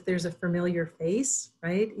is if there's a familiar face,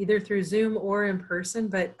 right? Either through Zoom or in person,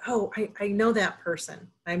 but, oh, I know that person.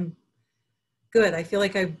 I'm good. I feel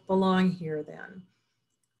like I belong here then.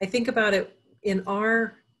 I think about it in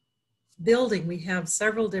our building, we have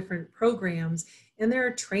several different programs, and there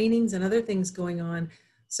are trainings and other things going on.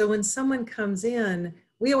 So when someone comes in,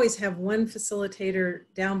 we always have one facilitator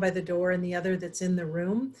down by the door and the other that's in the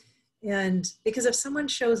room. And because if someone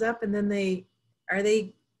shows up and then are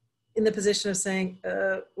they in the position of saying,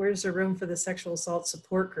 where's the room for the sexual assault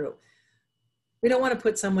support group? We don't want to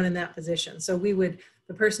put someone in that position. So the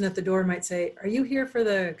person at the door might say, are you here for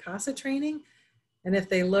the CASA training? And if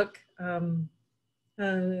they look, no,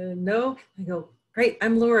 I go, great,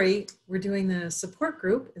 I'm Lori. We're doing the support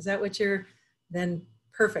group. Is that what then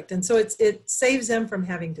perfect. And so it saves them from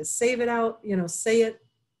having to save it out, say it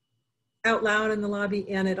out loud in the lobby.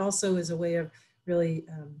 And it also is a way of really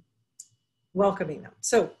welcoming them.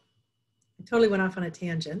 So I totally went off on a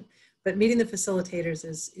tangent, but meeting the facilitators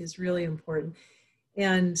is really important.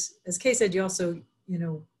 And as Kay said, you also,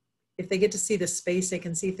 if they get to see the space, they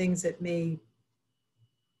can see things that may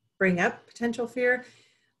bring up potential fear.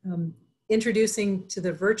 Introducing to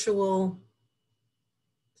the virtual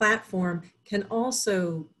platform can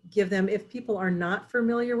also give them, if people are not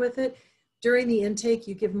familiar with it, during the intake,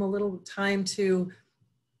 you give them a little time to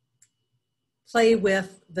play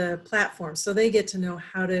with the platform. So they get to know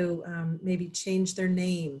how to maybe change their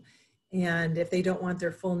name. And if they don't want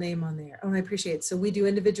their full name on there. Oh, I appreciate it. So we do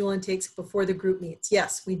individual intakes before the group meets.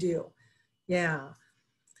 Yes, we do. Yeah.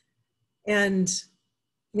 And,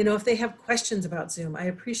 if they have questions about Zoom, I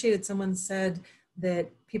appreciated someone said that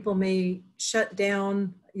people may shut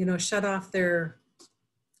down, shut off the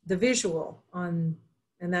visual on,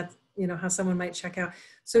 and that's, how someone might check out.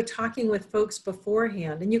 So talking with folks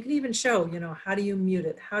beforehand, and you can even show, how do you mute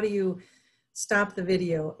it? How do you stop the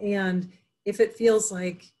video? And if it feels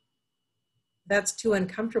like that's too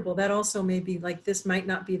uncomfortable, that also may be like, this might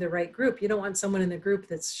not be the right group. You don't want someone in the group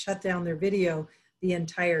that's shut down their video the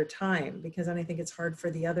entire time, because then I think it's hard for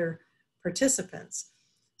the other participants.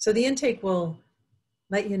 So the intake will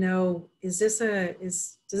let you know, does this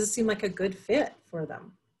seem like a good fit for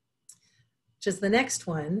them? Which is the next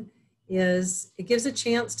one, is it gives a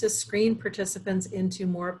chance to screen participants into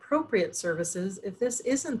more appropriate services if this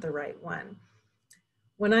isn't the right one.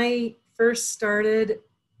 When I first started,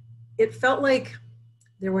 it felt like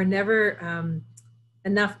there were never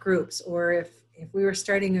enough groups, or if we were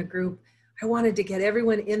starting a group, I wanted to get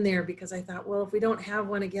everyone in there because I thought, well, if we don't have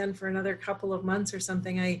one again for another couple of months or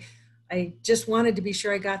something, I just wanted to be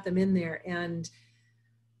sure I got them in there. And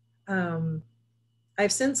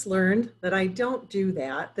I've since learned that I don't do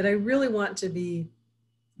that I really want to be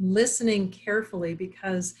listening carefully,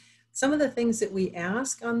 because some of the things that we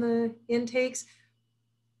ask on the intakes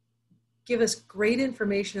give us great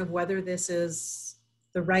information of whether this is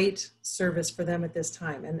the right service for them at this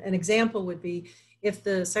time. And an example would be, if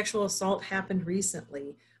the sexual assault happened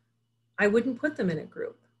recently, I wouldn't put them in a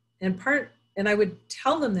group. And I would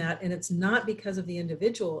tell them that, and it's not because of the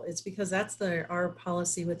individual, it's because that's our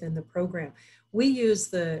policy within the program. We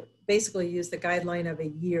basically use the guideline of a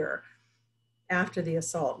year after the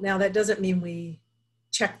assault. Now, that doesn't mean we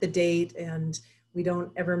check the date and we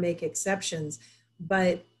don't ever make exceptions,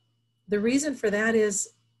 but the reason for that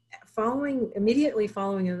is immediately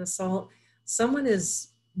following an assault, someone is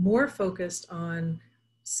more focused on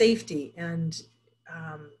safety and,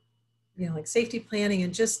 like safety planning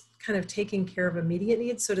and just kind of taking care of immediate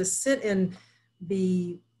needs. So to sit and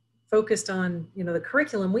be focused on, the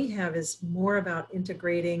curriculum we have is more about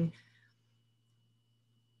integrating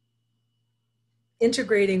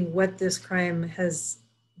what this crime has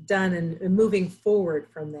done and moving forward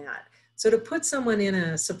from that. So to put someone in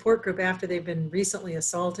a support group after they've been recently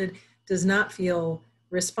assaulted does not feel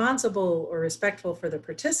responsible or respectful for the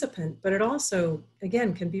participant, but it also,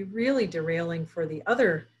 again, can be really derailing for the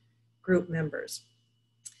other group members.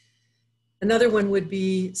 Another one would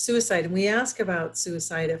be suicide. And we ask about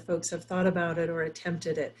suicide if folks have thought about it or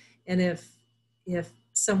attempted it. And if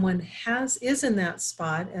someone is in that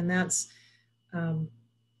spot, and that's, either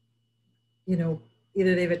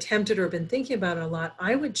they've attempted or been thinking about it a lot,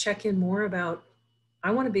 I would check in more about, I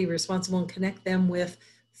want to be responsible and connect them with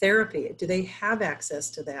therapy. Do they have access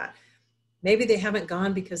to that? Maybe they haven't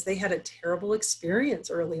gone because they had a terrible experience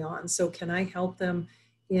early on. So can I help them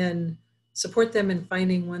support them in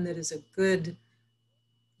finding one that is a good,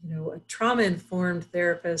 a trauma-informed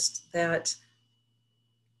therapist that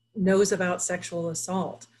knows about sexual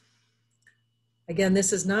assault? Again,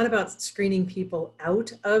 this is not about screening people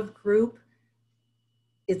out of group.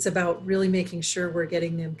 It's about really making sure we're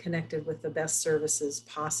getting them connected with the best services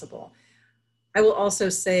possible. I will also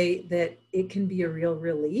say that it can be a real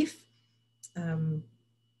relief.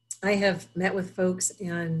 I have met with folks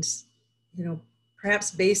and,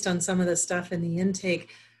 perhaps based on some of the stuff in the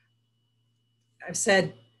intake, I've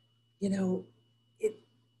said,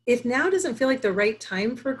 if now doesn't feel like the right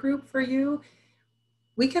time for a group for you,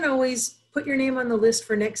 we can always put your name on the list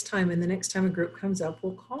for next time, and the next time a group comes up,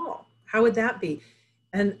 we'll call. How would that be?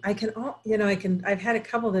 And I can, I've had a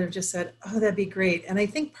couple that have just said, oh, that'd be great. And I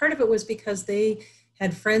think part of it was because they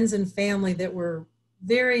had friends and family that were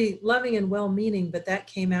very loving and well-meaning, but that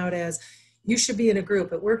came out as, you should be in a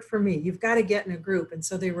group. It worked for me. You've got to get in a group. And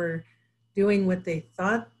so they were doing what they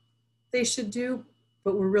thought they should do,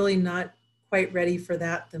 but were really not quite ready for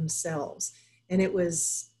that themselves. And it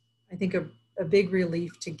was, I think, a big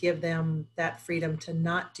relief to give them that freedom to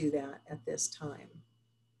not do that at this time.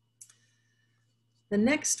 The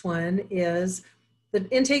next one is the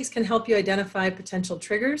intakes can help you identify potential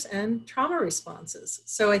triggers and trauma responses.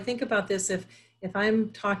 So I think about this, if I'm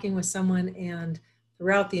talking with someone and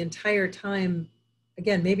throughout the entire time,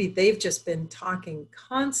 again, maybe they've just been talking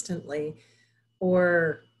constantly,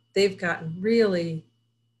 or they've gotten really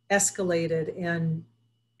escalated and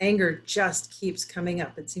anger just keeps coming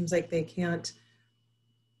up. It seems like they can't,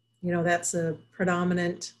 that's a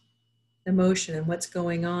predominant emotion and what's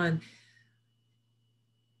going on.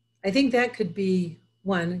 I think that could be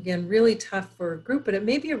one, again, really tough for a group, but it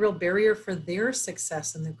may be a real barrier for their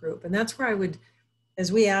success in the group. And that's where I would,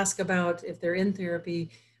 as we ask about if they're in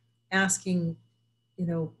therapy, asking,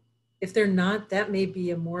 if they're not, that may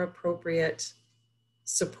be a more appropriate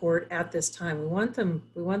support at this time. We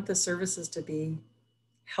want the services to be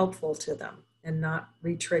helpful to them and not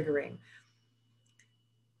re-triggering.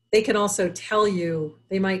 They can also tell you,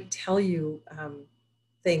 they might tell you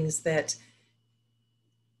things that,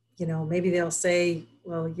 maybe they'll say,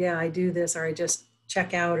 well, yeah, I do this, or I just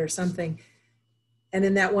check out or something. And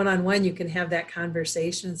in that one-on-one, you can have that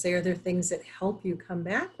conversation and say, are there things that help you come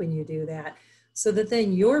back when you do that? So that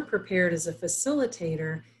then you're prepared as a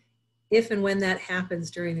facilitator. If and when that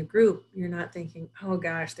happens during a group, you're not thinking, oh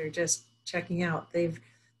gosh, they're just checking out. They've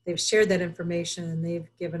shared that information and they've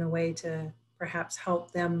given a way to perhaps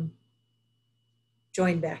help them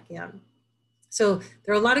join back in. So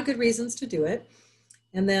there are a lot of good reasons to do it.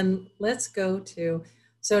 And then let's go to,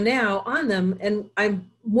 so now on them, and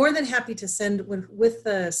I'm more than happy to send, with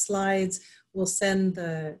the slides, we'll send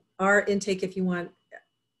our intake if you want.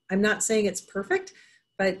 I'm not saying it's perfect,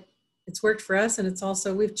 but it's worked for us, and it's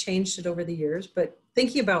also, we've changed it over the years, but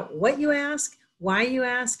thinking about what you ask, why you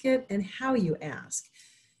ask it, and how you ask.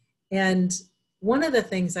 And one of the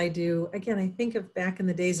things I do, again, I think of back in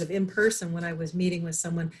the days of in-person when I was meeting with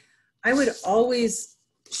someone, I would always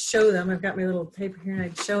show them, I've got my little paper here, and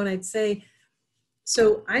I'd show and I'd say,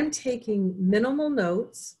 so I'm taking minimal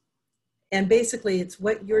notes, and basically it's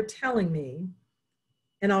what you're telling me,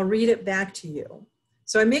 and I'll read it back to you.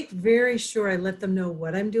 So I make very sure I let them know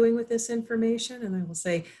what I'm doing with this information, and I will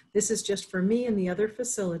say, this is just for me and the other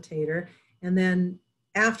facilitator. And then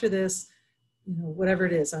after this, whatever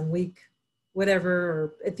it is on week, whatever,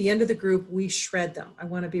 or at the end of the group, we shred them. I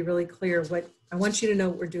want to be really clear I want you to know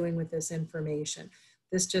what we're doing with this information.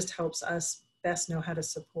 This just helps us best know how to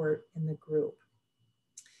support in the group.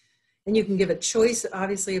 And you can give a choice,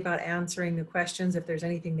 obviously, about answering the questions. If there's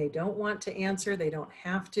anything they don't want to answer, they don't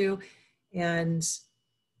have to. And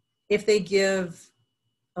if they give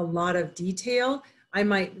a lot of detail,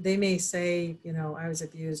 they may say, I was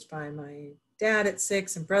abused by my dad at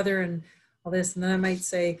 6 and brother and all this. And then I might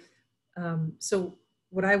say, so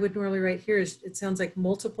what I would normally write here is, it sounds like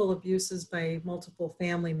multiple abuses by multiple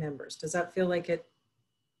family members. Does that feel like it?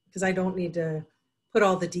 Because I don't need to put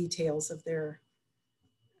all the details of their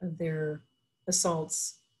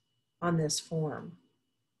assaults on this form.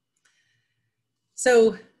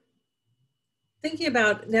 So thinking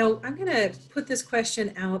about, now I'm going to put this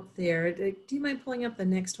question out there. Do you mind pulling up the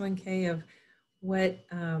next one, Kay, of what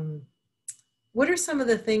are some of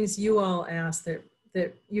the things you all ask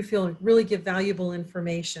that you feel really give valuable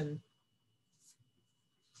information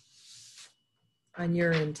on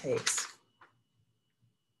your intakes?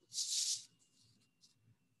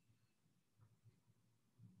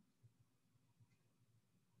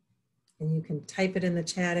 And you can type it in the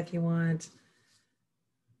chat if you want.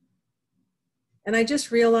 And I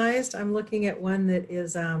just realized I'm looking at one that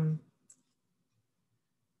is,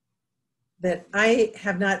 that I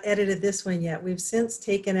have not edited this one yet. We've since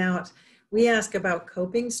taken out, we ask about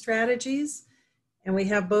coping strategies, and we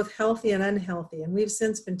have both healthy and unhealthy. And we've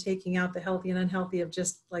since been taking out the healthy and unhealthy of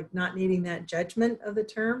just like not needing that judgment of the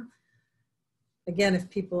term. Again,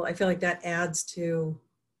 if people, I feel like that adds to,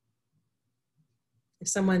 if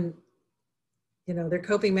someone, their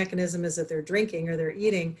coping mechanism is that they're drinking or they're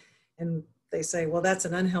eating, and they say, well, that's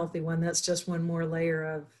an unhealthy one. That's just one more layer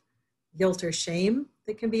of guilt or shame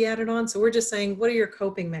that can be added on. So we're just saying, what are your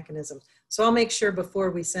coping mechanisms? So I'll make sure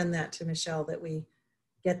before we send that to Michelle that we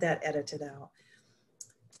get that edited out.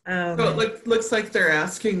 So it looks like they're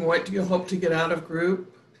asking, what do you hope to get out of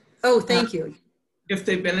group? Oh, thank you. If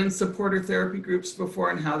they've been in supporter therapy groups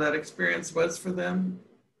before and how that experience was for them.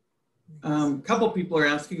 A couple people are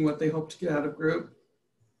asking what they hope to get out of group.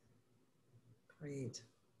 Great.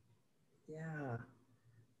 Yeah.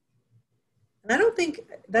 And I don't think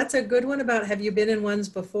that's a good one about, have you been in ones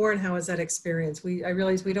before and how was that experience? I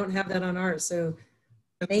realize we don't have that on ours. So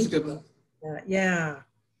That's a good one. Yeah.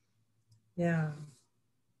 Yeah.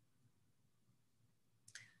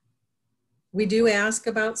 We do ask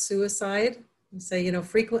about suicide. We say, you know,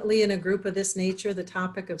 frequently in a group of this nature, the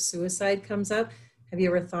topic of suicide comes up. Have you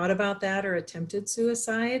ever thought about that or attempted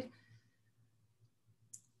suicide?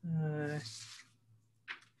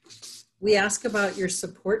 We ask about your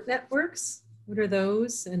support networks. What are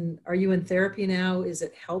those? And are you in therapy now? Is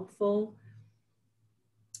it helpful?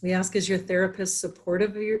 We ask, is your therapist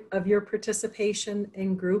supportive of your participation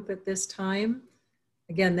in group at this time?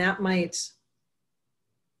 Again,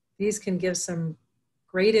 these can give some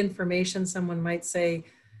great information. Someone might say,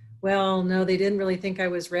 well, no, they didn't really think I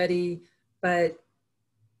was ready, but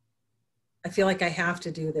I feel like I have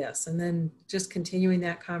to do this. And then just continuing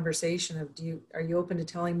that conversation of, are you open to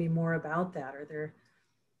telling me more about that? Are there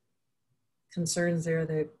concerns there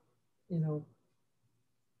that, you know,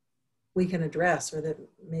 we can address or that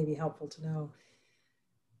may be helpful to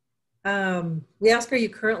know? We ask, are you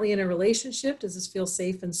currently in a relationship? Does this feel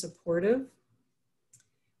safe and supportive?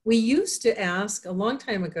 We used to ask a long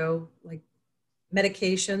time ago, like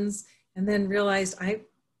medications, and then realized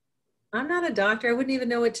I'm not a doctor. I wouldn't even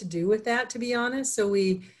know what to do with that, to be honest. So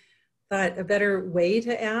we thought a better way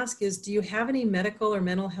to ask is, do you have any medical or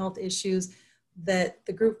mental health issues that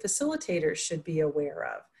the group facilitators should be aware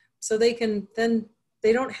of? So they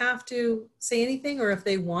don't have to say anything, or if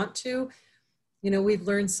they want to, you know, we've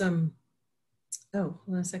learned some, hold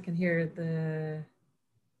on a second here,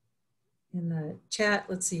 in the chat,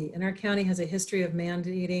 let's see, and our county has a history of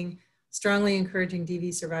mandating, strongly encouraging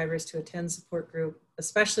DV survivors to attend support group,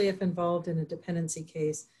 especially if involved in a dependency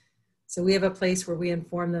case. So we have a place where we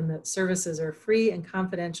inform them that services are free and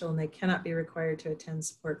confidential and they cannot be required to attend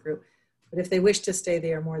support group. But if they wish to stay,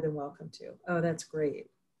 they are more than welcome to. Oh, that's great.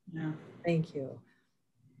 Yeah. Thank you.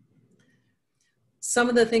 Some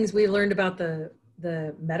of the things we learned about the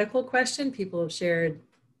medical question, people have shared,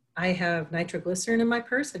 I have nitroglycerin in my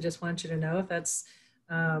purse. I just want you to know if that's,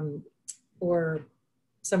 or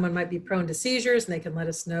someone might be prone to seizures and they can let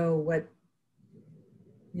us know what,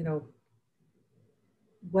 you know,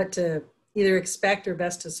 what to either expect or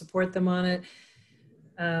best to support them on it.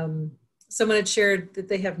 Someone had shared that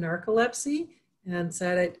they have narcolepsy and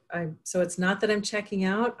said, so it's not that I'm checking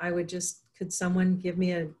out. I would just, could someone give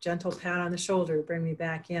me a gentle pat on the shoulder to bring me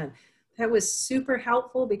back in? That was super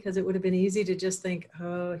helpful because it would have been easy to just think,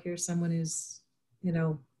 oh, here's someone who's, you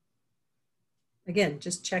know, again,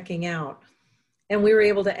 just checking out. And we were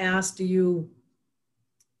able to ask, do you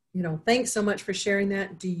know, thanks so much for sharing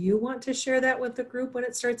that. Do you want to share that with the group when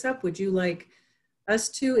it starts up? Would you like us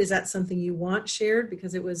to? Is that something you want shared?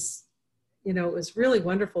 Because it was, you know, it was really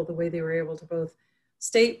wonderful the way they were able to both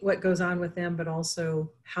state what goes on with them, but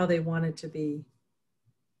also how they wanted to be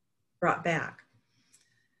brought back.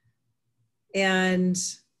 And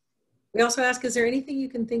we also ask, is there anything you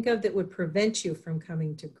can think of that would prevent you from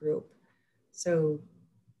coming to group? So,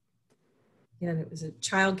 again, it was a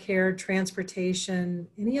childcare, transportation,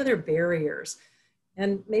 any other barriers.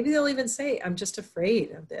 And maybe they'll even say, I'm just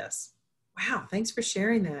afraid of this. Wow, thanks for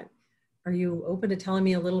sharing that. Are you open to telling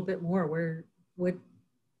me a little bit more?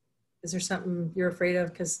 Is there something you're afraid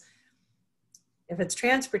of? Because if it's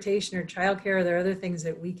transportation or childcare, there are other things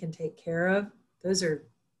that we can take care of. Those are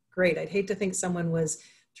great. I'd hate to think someone was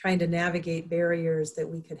trying to navigate barriers that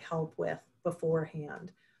we could help with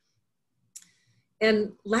beforehand.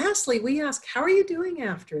 And lastly, we ask, how are you doing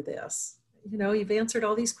after this? You know, you've answered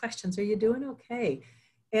all these questions. Are you doing okay?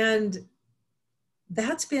 And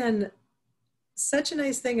that's been such a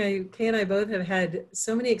nice thing. Kay and I both have had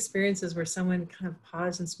so many experiences where someone kind of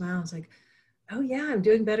paused and smiles like, oh yeah, I'm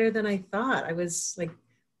doing better than I thought. I was like,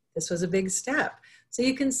 this was a big step. So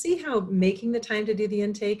you can see how making the time to do the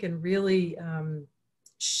intake and really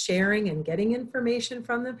sharing and getting information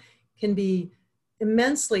from them can be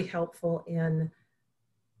immensely helpful in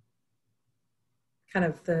kind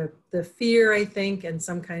of the fear, I think, and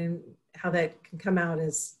some kind, how that can come out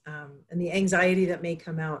as, and the anxiety that may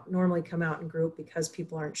normally come out in group because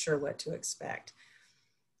people aren't sure what to expect.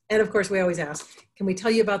 And of course, we always ask, can we tell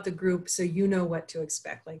you about the group so you know what to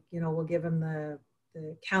expect? Like, you know, we'll give them the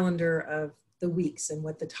calendar of the weeks and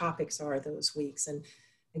what the topics are those weeks. And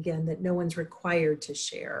again, that no one's required to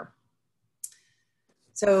share.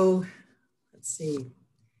 So let's see.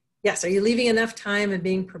 yes, are you leaving enough time and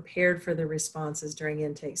being prepared for the responses during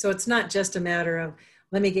intake? So it's not just a matter of,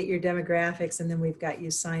 let me get your demographics and then we've got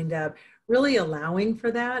you signed up. Really allowing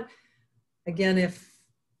for that. Again, if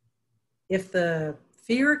the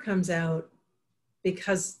fear comes out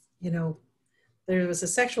because, you know, there was a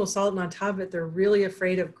sexual assault and on top of it, they're really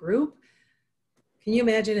afraid of group. Can you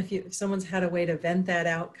imagine if someone's had a way to vent that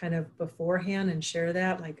out kind of beforehand and share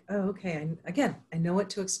that? Like, oh, okay, I know what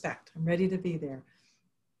to expect. I'm ready to be there.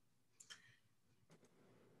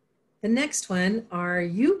 The next one, are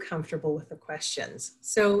you comfortable with the questions?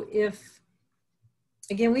 So if,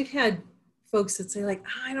 again, we've had folks that say like,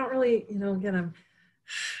 oh, I don't really, you know, again, I'm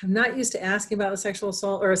not used to asking about the sexual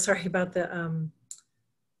assault, or sorry, about the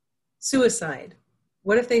suicide.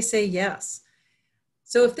 What if they say yes?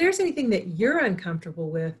 So if there's anything that you're uncomfortable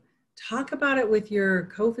with, talk about it with your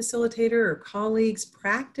co-facilitator or colleagues.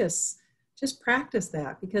 Just practice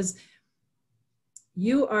that, because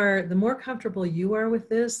the more comfortable you are with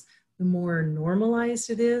this, the more normalized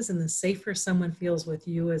it is and the safer someone feels with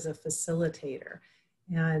you as a facilitator.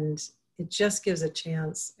 And it just gives a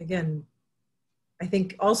chance. Again, I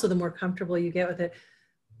think also the more comfortable you get with it,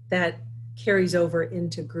 that carries over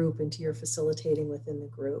into group, into your facilitating within the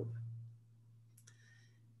group.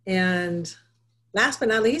 And last but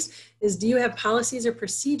not least is, do you have policies or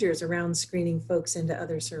procedures around screening folks into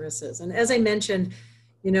other services? And as I mentioned,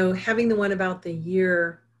 you know, having the one about the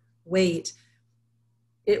year wait,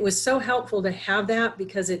 it was so helpful to have that,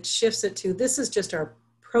 because it shifts it to, this is just our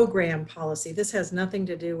program policy. This has nothing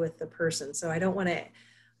to do with the person. So I don't want to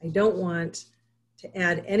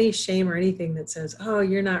add any shame or anything that says, oh,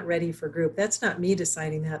 you're not ready for group. That's not me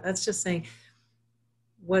deciding that. That's just saying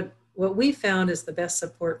what we found is the best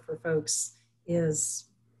support for folks is,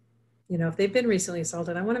 you know, if they've been recently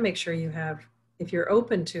assaulted, I want to make sure you have, if you're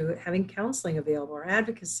open to having counseling available or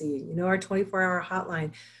advocacy, you know, our 24-hour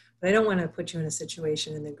hotline, but I don't want to put you in a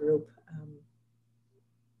situation in the group.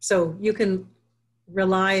 So you can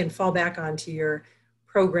rely and fall back onto your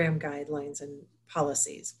program guidelines and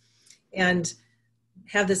policies. And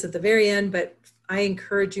have this at the very end, but I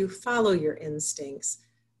encourage you, follow your instincts,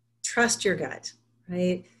 trust your gut,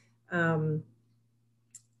 right? I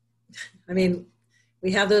mean,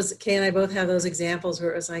 we have those, Kay and I both have those examples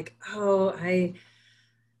where it was like, oh, I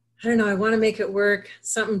don't know, I want to make it work.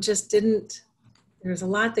 Something just didn't, there was a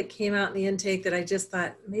lot that came out in the intake that I just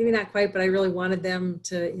thought, maybe not quite, but I really wanted them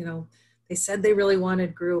to, you know, they said they really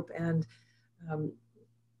wanted group. And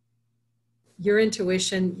your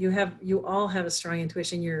intuition, you all have a strong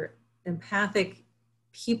intuition. You're empathic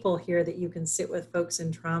people here that you can sit with folks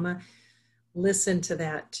in trauma. Listen to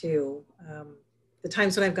that too. The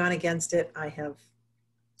times when I've gone against it, I have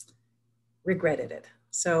regretted it.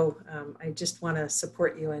 So I just want to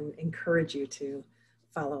support you and encourage you to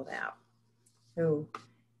follow that. So,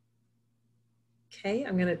 okay,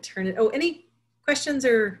 I'm going to turn it. Oh, any questions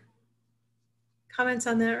or comments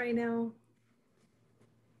on that right now?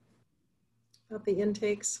 About the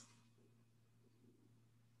intakes?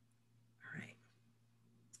 All right.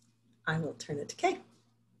 I will turn it to Kay.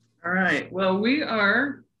 All right. Well,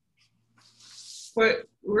 we're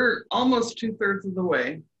almost 2/3 of the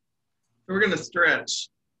way. So we're going to stretch.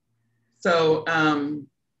 So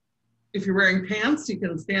if you're wearing pants, you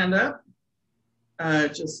can stand up.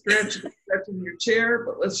 Just stretch in your chair,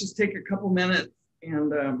 but let's just take a couple minutes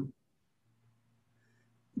and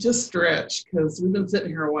just stretch, because we've been sitting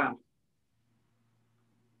here a while.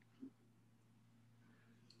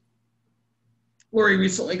 Lori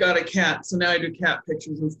recently got a cat, so now I do cat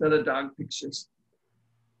pictures instead of dog pictures.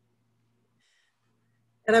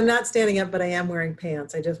 And I'm not standing up, but I am wearing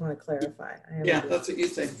pants. I just want to clarify. Yeah, that's what you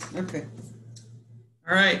say. Okay.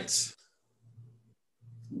 All right.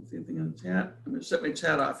 Let's see anything on the chat. I'm going to shut my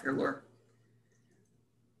chat off here, Laura.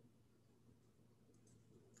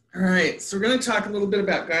 All right, so we're going to talk a little bit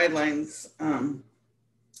about guidelines.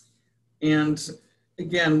 And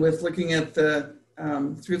again, with looking at the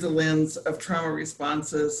through the lens of trauma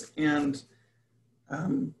responses and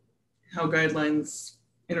how guidelines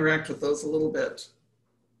interact with those a little bit.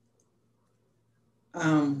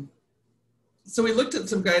 So we looked at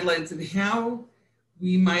some guidelines and how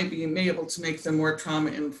we might be able to make them more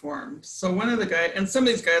trauma informed. So one of the and some of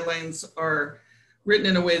these guidelines are written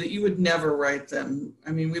in a way that you would never write them.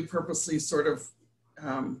 I mean, we purposely sort of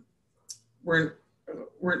weren't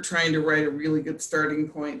trying to write a really good starting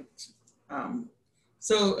point.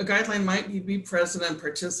 So a guideline might be present and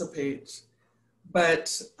participate,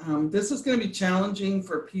 but this is going to be challenging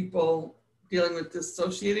for people dealing with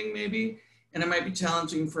dissociating maybe, and it might be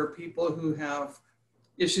challenging for people who have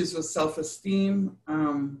issues with self-esteem.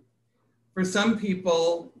 For some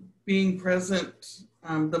people, being present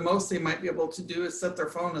the most they might be able to do is set their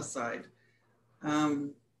phone aside.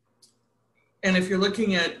 And if you're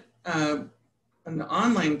looking at an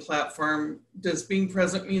online platform, does being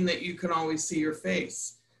present mean that you can always see your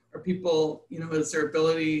face? Are people, you know, is their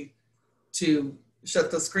ability to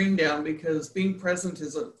shut the screen down? Because being present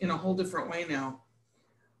is in a whole different way now.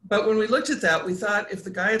 But when we looked at that, we thought if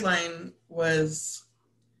the guideline was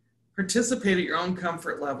participate at your own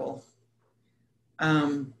comfort level,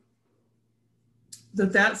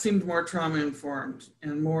 that seemed more trauma informed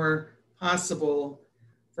and more possible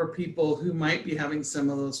for people who might be having some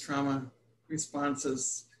of those trauma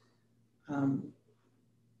responses.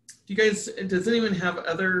 Does anyone have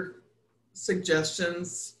other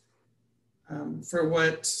suggestions for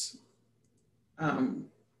what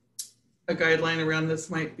a guideline around this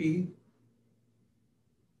might be?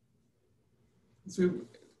 So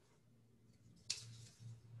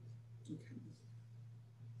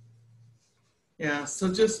yeah,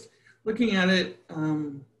 so just looking at it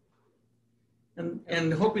and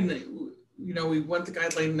hoping that, you know, we want the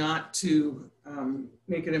guideline not to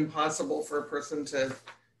make it impossible for a person to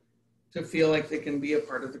feel like they can be a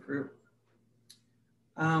part of the group.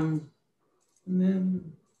 And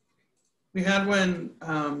then we had one,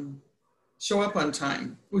 show up on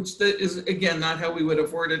time, which is, again, not how we would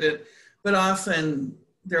have worded it, but often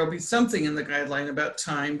there'll be something in the guideline about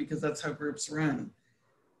time because that's how groups run.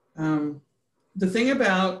 The thing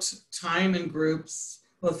about time in groups,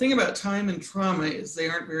 well, the thing about time and trauma is they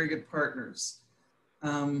aren't very good partners.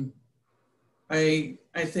 I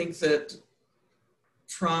think that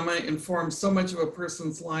trauma informs so much of a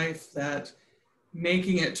person's life that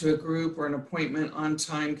making it to a group or an appointment on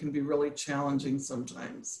time can be really challenging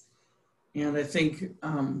sometimes. And I think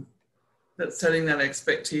that setting that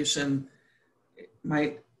expectation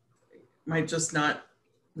might just not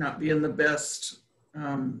be in the best,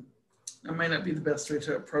 it might not be the best way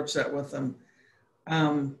to approach that with them.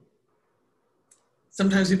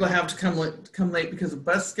 Sometimes people have to come late because of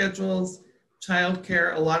bus schedules,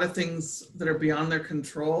 childcare, a lot of things that are beyond their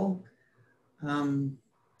control.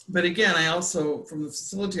 But again, I also, from the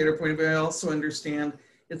facilitator point of view, I also understand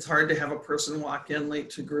it's hard to have a person walk in late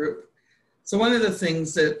to group. So one of the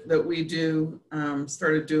things that we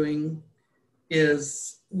started doing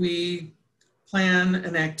is we plan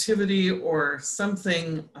an activity or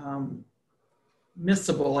something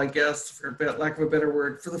missable, I guess, for lack of a better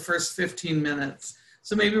word, for the first 15 minutes.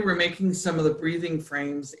 So maybe we're making some of the breathing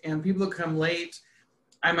frames, and people who come late,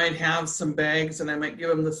 I might have some bags and I might give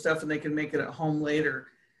them the stuff and they can make it at home later.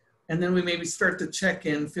 And then we maybe start to check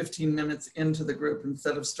in 15 minutes into the group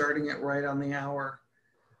instead of starting it right on the hour.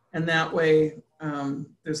 And that way,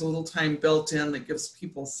 there's a little time built in that gives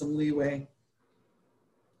people some leeway.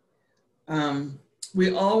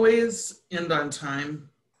 We always end on time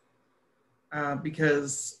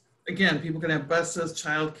because, again, people can have buses,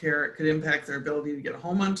 childcare. It could impact their ability to get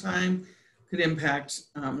home on time, could impact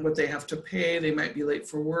what they have to pay. They might be late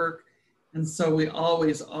for work. And so we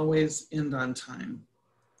always end on time.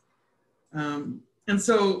 And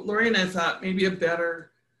so Lori and I thought maybe a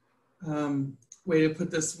better way to put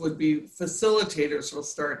this would be facilitators will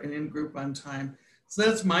start an in-group on time. So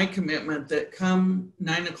that's my commitment that come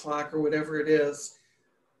 9 o'clock or whatever it is,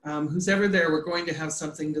 who's ever there, we're going to have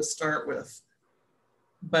something to start with.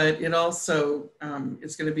 But it also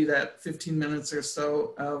is going to be that 15 minutes or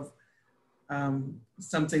so of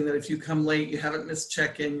something that if you come late, you haven't missed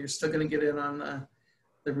check-in, you're still going to get in on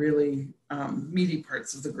the really meaty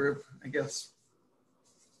parts of the group, I guess.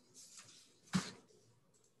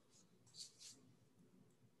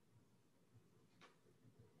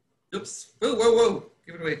 Oops, whoa,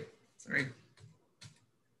 give it away, sorry.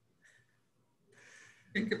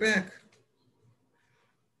 Can't get back.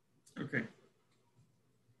 Okay,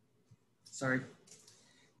 sorry.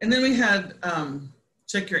 And then we had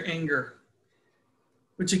check your anger,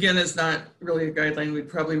 which again is not really a guideline we'd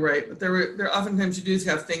probably write, but there oftentimes you do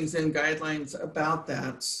have things in guidelines about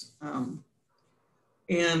that.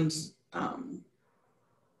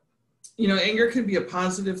 You know, anger can be a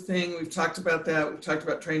positive thing. We've talked about that. We've talked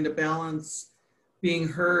about trying to balance being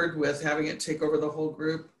heard with having it take over the whole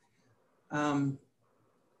group. But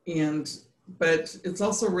it's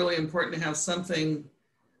also really important to have something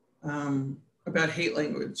about hate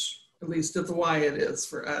language, at least at the Y it is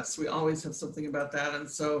for us. We always have something about that. And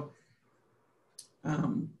so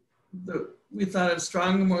we thought if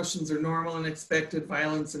strong emotions are normal and expected,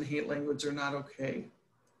 violence and hate language are not okay.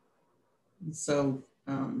 And so,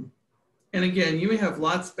 and again, you may have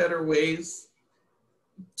lots better ways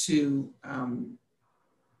to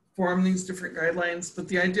form these different guidelines, but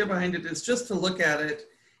the idea behind it is just to look at it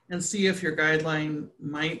and see if your guideline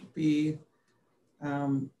might be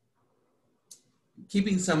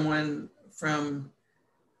keeping someone from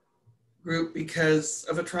group because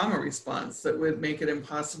of a trauma response that would make it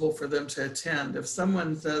impossible for them to attend. If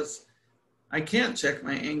someone says, I can't check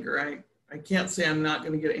my anger, I can't say I'm not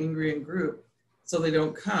going to get angry in group, so they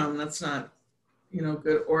don't come, that's not, you know,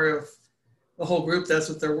 good. Or if the whole group, that's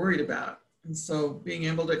what they're worried about. And so being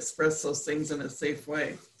able to express those things in a safe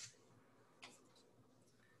way.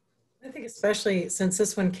 I think especially since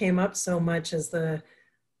this one came up so much as the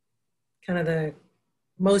kind of the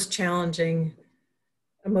most challenging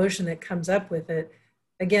emotion that comes up with it.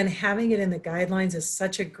 Again, having it in the guidelines is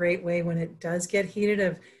such a great way when it does get heated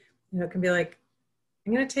of, you know, it can be like,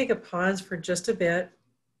 I'm going to take a pause for just a bit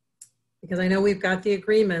because I know we've got the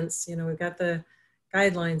agreements, you know, we've got the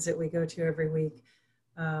guidelines that we go to every week.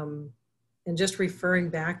 And just referring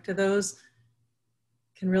back to those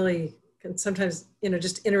can sometimes, you know,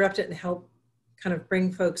 just interrupt it and help kind of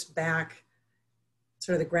bring folks back,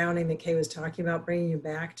 sort of the grounding that Kay was talking about, bringing you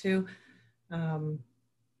back to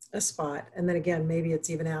a spot. And then again, maybe it's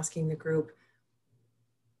even asking the group,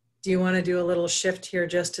 do you want to do a little shift here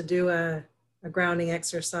just to do a grounding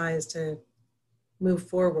exercise to move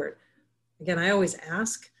forward? Again, I always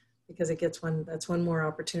ask because it gets that's one more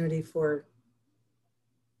opportunity for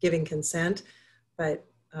giving consent, but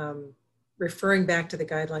referring back to the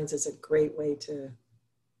guidelines is a great way to.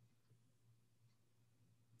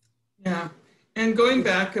 Yeah, and going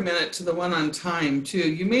back a minute to the one on time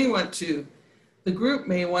too, you may want to, the group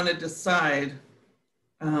may want to decide,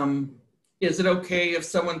 is it okay if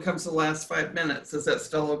someone comes the last 5 minutes? Is that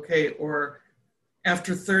still okay? Or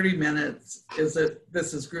after 30 minutes,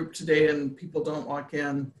 this is group today and people don't walk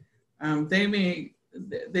in? They may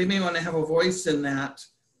want to have a voice in that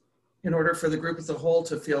in order for the group as a whole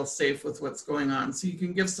to feel safe with what's going on. So you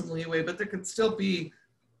can give some leeway, but there could still be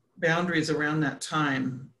boundaries around that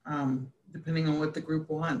time, depending on what the group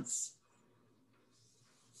wants.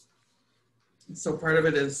 So part of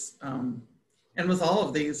it is, and with all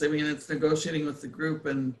of these, I mean, it's negotiating with the group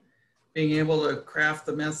and being able to craft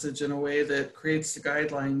the message in a way that creates the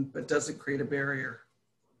guideline, but doesn't create a barrier.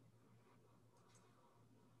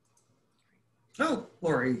 Oh,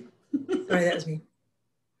 Lori. Sorry, that was me.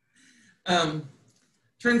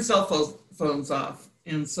 Turn cell phones off.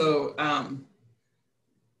 And so,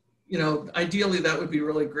 you know, ideally that would be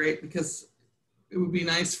really great because it would be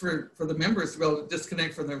nice for the members to be able to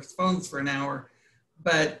disconnect from their phones for an hour.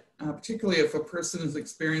 But particularly if a person is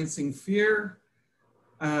experiencing fear,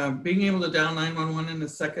 being able to dial 911 in a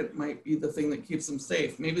second might be the thing that keeps them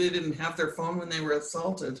safe. Maybe they didn't have their phone when they were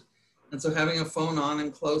assaulted. And so having a phone on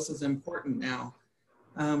and close is important now.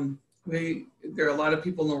 There are a lot of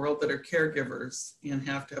people in the world that are caregivers and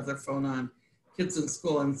have to have their phone on, kids in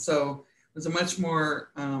school. And so there's a much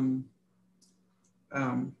more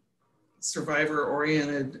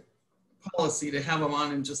survivor-oriented policy to have them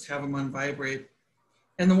on and just have them on vibrate.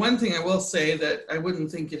 And the one thing I will say that I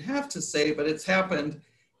wouldn't think you'd have to say, but it's happened,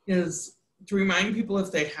 is to remind people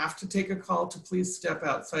if they have to take a call to please step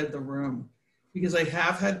outside the room. Because I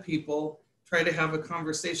have had people try to have a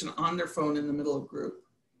conversation on their phone in the middle of group.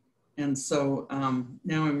 And so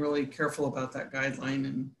now I'm really careful about that guideline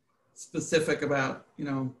and specific about, you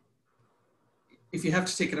know, if you have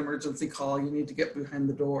to take an emergency call, you need to get behind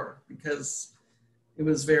the door, because it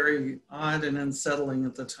was very odd and unsettling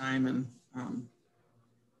at the time. And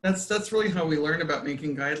that's really how we learn about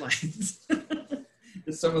making guidelines,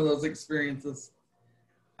 is some of those experiences.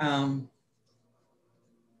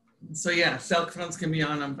 So yeah, cell phones can be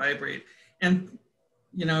on vibrate. And,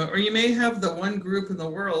 you know, or you may have the one group in the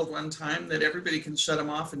world one time that everybody can shut them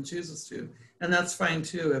off and chooses to. And that's fine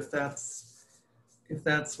too, if that's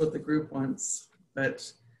what the group wants.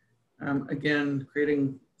 But again,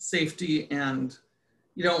 creating safety, and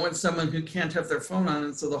you don't want someone who can't have their phone on,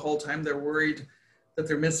 and so the whole time they're worried that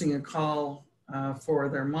they're missing a call for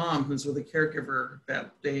their mom who's with a caregiver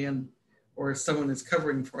that day, and or someone is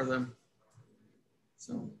covering for them.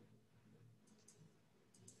 So,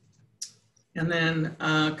 and then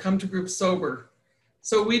come to group sober.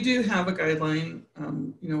 So we do have a guideline.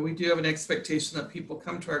 You know, we do have an expectation that people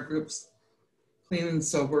come to our groups clean and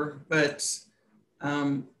sober, but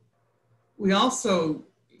we also,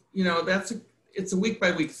 you know, it's a week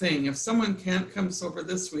by week thing. If someone can't come sober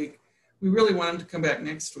this week, we really want them to come back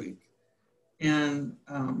next week. And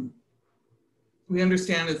we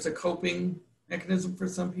understand it's a coping mechanism for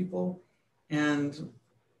some people, and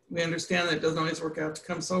we understand that it doesn't always work out to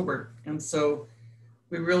come sober. And so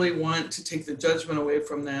we really want to take the judgment away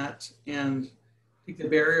from that and take the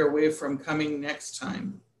barrier away from coming next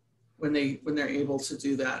time when they're able to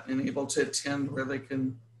do that and able to attend where they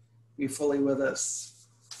can be fully with us.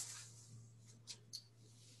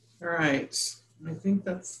 All right, I think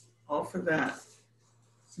that's all for that.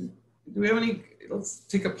 Do we have any, let's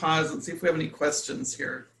take a pause and see if we have any questions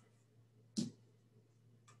here.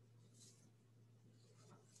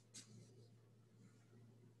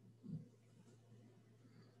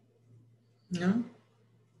 No?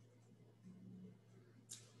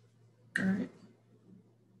 All right.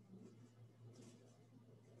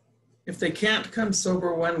 If they can't come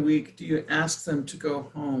sober 1 week, do you ask them to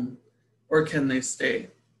go home or can they stay?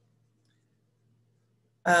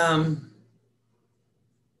 So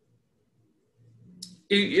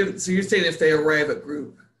you're saying if they arrive at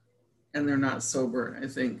group and they're not sober, I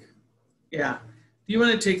think. Yeah. Do you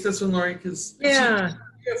want to take this one, Lori? Because Yeah.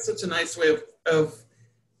 you have such a nice way of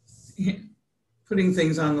putting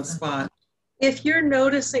things on the spot. If you're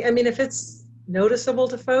noticing, I mean, if it's noticeable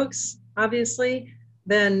to folks, obviously,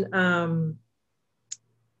 then I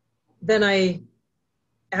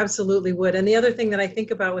absolutely would. And the other thing that I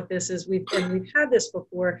think about with this is we've had this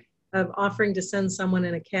before of offering to send someone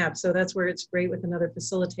in a cab. So that's where it's great with another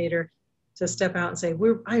facilitator to step out and say,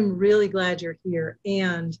 I'm really glad you're here.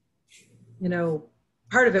 And, you know,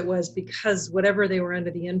 part of it was because whatever they were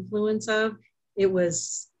under the influence of, it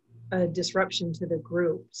was a disruption to the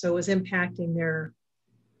group. So it was impacting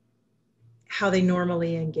how they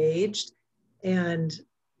normally engaged. And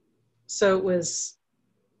so it was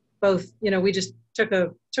both, you know, we just took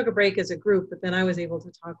a break as a group, but then I was able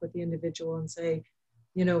to talk with the individual and say,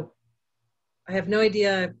 you know, I have no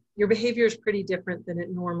idea, your behavior is pretty different than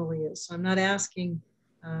it normally is. So I'm not asking,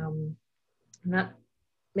 I'm not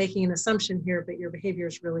making an assumption here, but your behavior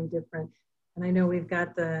is really different. And I know we've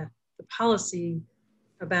got the policy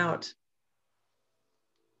about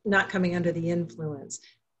not coming under the influence.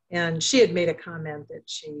 And she had made a comment that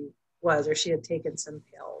she had taken some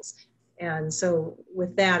pills. And so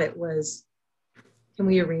with that, it was, can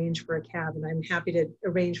we arrange for a cab? And I'm happy to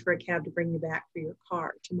arrange for a cab to bring you back for your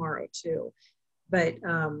car tomorrow too. But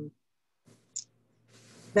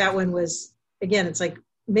that one was, again, it's like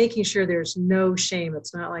making sure there's no shame.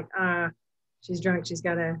 It's not like, she's drunk, she's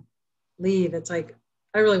got to leave. It's like,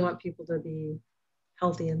 I really want people to be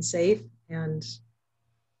healthy and safe. And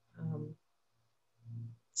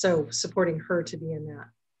so supporting her to be in that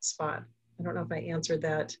spot. I don't know if I answered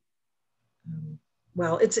that.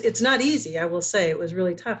 Well, it's not easy, I will say. It was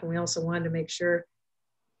really tough. And we also wanted to make sure,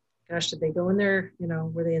 gosh, did they go in there? You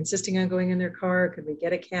know, were they insisting on going in their car? Could we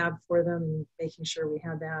get a cab for them? And making sure we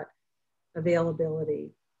had that availability.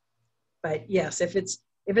 But yes, if it's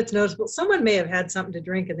noticeable, someone may have had something to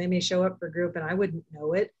drink and they may show up for a group and I wouldn't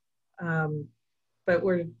know it. But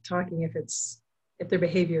we're talking if their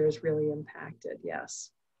behavior is really impacted,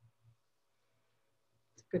 yes.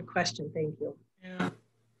 Good question, thank you. Yeah.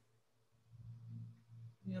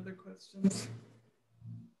 Any other questions?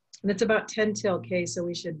 And it's about 10 till, Kay, so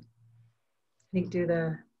we should, I think, do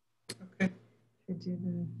the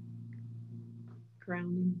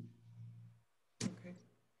grounding. Okay.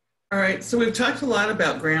 All right, so we've talked a lot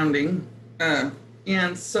about grounding.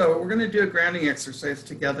 And so we're gonna do a grounding exercise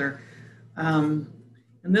together. And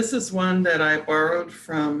this is one that I borrowed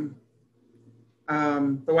from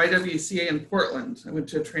the YWCA in Portland. I went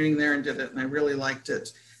to a training there and did it, and I really liked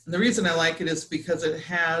it. And the reason I like it is because it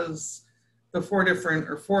has the four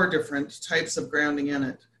different types of grounding in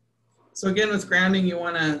it. So again, with grounding, you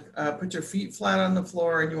want to put your feet flat on the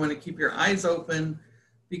floor and you want to keep your eyes open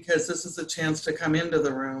because this is a chance to come into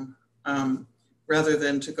the room rather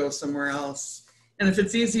than to go somewhere else. And if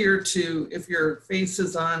it's easier if your face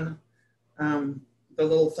is on the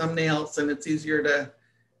little thumbnails, and it's easier to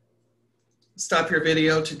stop your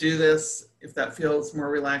video to do this. If that feels more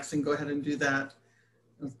relaxing, go ahead and do that.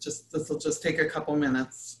 This will just take a couple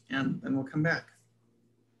minutes and then we'll come back.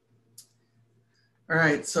 All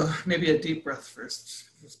right, so maybe a deep breath first.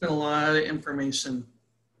 There's been a lot of information.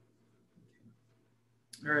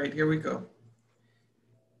 All right, here we go.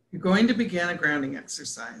 You're going to begin a grounding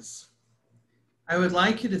exercise. I would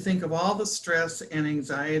like you to think of all the stress and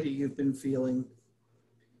anxiety you've been feeling.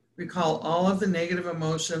 Recall all of the negative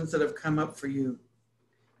emotions that have come up for you.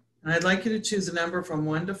 And I'd like you to choose a number from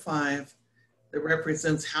 1 to 5 that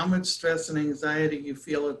represents how much stress and anxiety you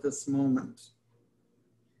feel at this moment.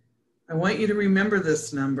 I want you to remember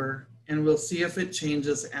this number, and we'll see if it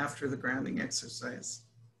changes after the grounding exercise.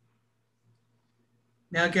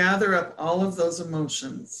 Now gather up all of those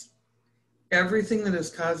emotions, everything that is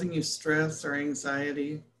causing you stress or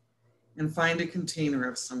anxiety, and find a container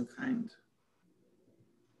of some kind.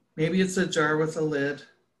 Maybe it's a jar with a lid,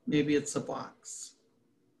 maybe it's a box.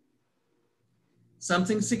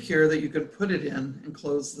 Something secure that you could put it in and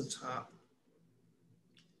close the top.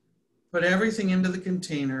 Put everything into the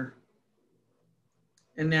container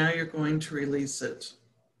And now you're going to release it.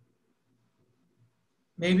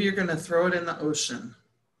 Maybe you're going to throw it in the ocean,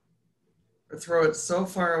 or throw it so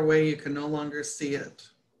far away you can no longer see it.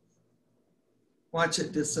 Watch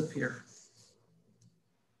it disappear.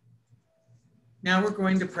 Now we're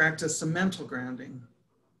going to practice some mental grounding.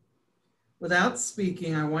 Without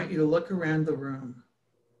speaking, I want you to look around the room.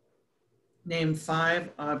 Name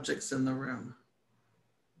 5 objects in the room.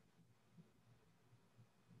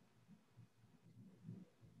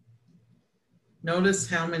 Notice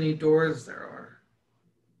how many doors there are.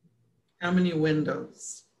 How many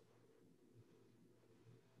windows?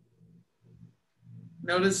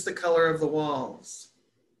 Notice the color of the walls.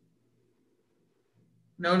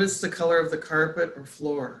 Notice the color of the carpet or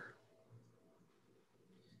floor.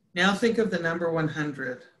 Now think of the number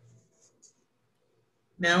 100.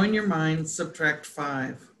 Now in your mind, subtract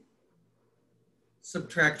 5.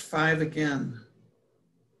 Subtract 5 again.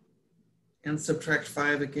 And subtract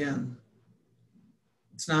 5 again.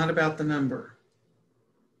 It's not about the number.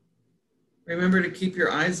 Remember to keep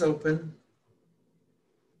your eyes open.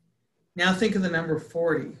 Now think of the number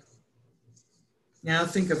 40. Now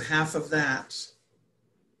think of half of that.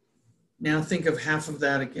 Now think of half of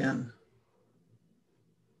that again.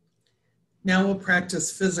 Now we'll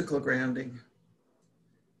practice physical grounding.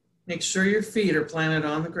 Make sure your feet are planted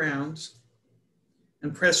on the ground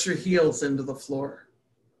and press your heels into the floor.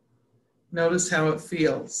 Notice how it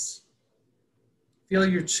feels. Feel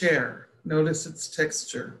your chair. Notice its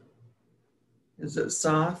texture. Is it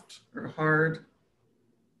soft or hard?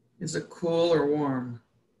 Is it cool or warm?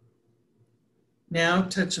 Now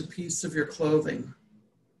touch a piece of your clothing.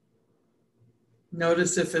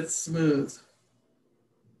 Notice if it's smooth.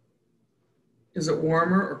 Is it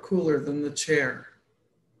warmer or cooler than the chair?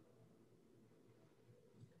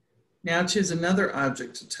 Now choose another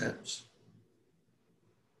object to touch.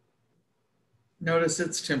 Notice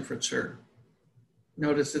its temperature.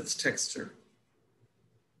 Notice its texture.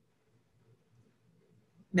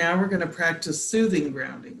 Now we're going to practice soothing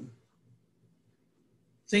grounding.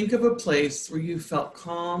 Think of a place where you felt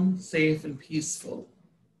calm, safe, and peaceful.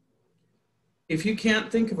 If you can't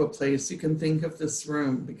think of a place, you can think of this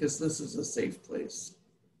room because this is a safe place.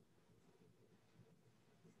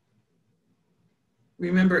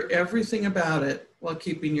 Remember everything about it while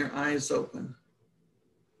keeping your eyes open.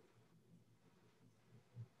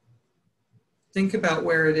 Think about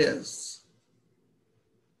where it is.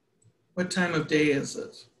 What time of day is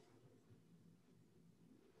it?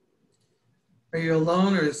 Are you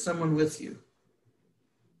alone or is someone with you?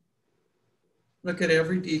 Look at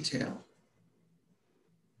every detail.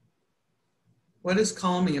 What is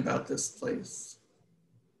calming about this place?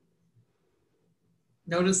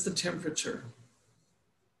 Notice the temperature.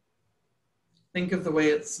 Think of the way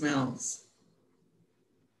it smells.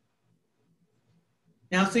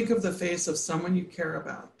 Now think of the face of someone you care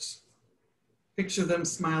about. Picture them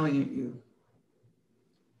smiling at you.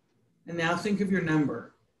 And now think of your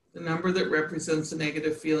number, the number that represents the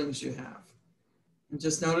negative feelings you have. And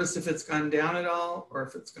just notice if it's gone down at all, or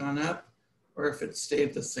if it's gone up, or if it's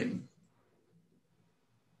stayed the same.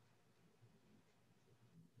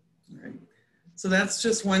 All right. So that's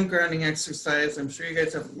just one grounding exercise. I'm sure you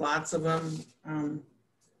guys have lots of them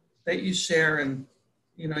that you share, and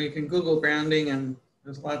you know, you can Google grounding and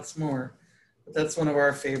there's lots more, but that's one of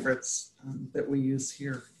our favorites that we use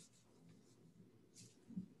here.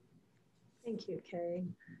 Thank you, Kay.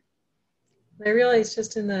 I realize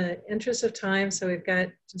just in the interest of time, so we've got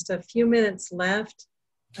just a few minutes left.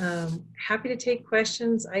 Happy to take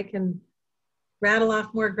questions. I can rattle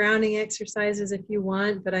off more grounding exercises if you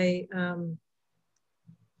want, but I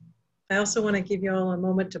also want to give you all a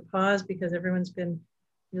moment to pause because everyone's been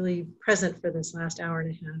really present for this last hour and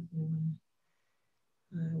a half.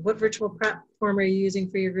 What virtual platform are you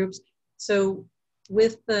using for your groups? So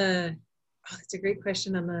with the, oh, that's a great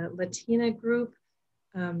question on the Latina group.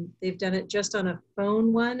 They've done it just on a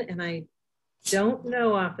phone one, and I don't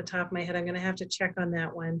know off the top of my head. I'm going to have to check on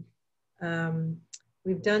that one.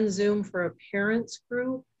 We've done Zoom for a parents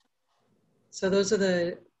group. So those are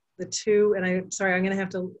the two, and I'm sorry, I'm going to have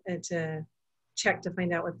to check to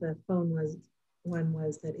find out what the phone one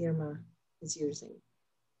was that Irma is using.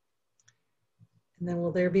 And then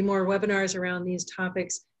will there be more webinars around these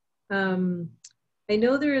topics? I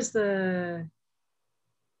know there is the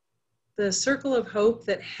Circle of Hope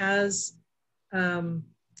that has a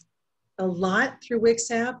lot through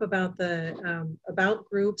WICSAP about the about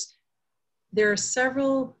groups. There are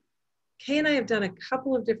several. Kay and I have done a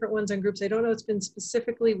couple of different ones on groups. I don't know, it's been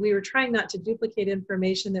specifically, we were trying not to duplicate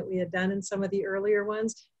information that we had done in some of the earlier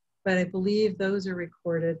ones, but I believe those are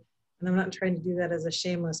recorded. and I'm not trying to do that as a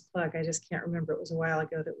shameless plug. I just can't remember. It was a while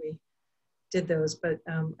ago that we did those, but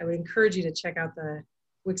I would encourage you to check out the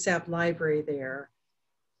WICSAP library there.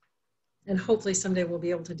 And hopefully someday we'll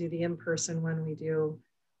be able to do the in-person when we do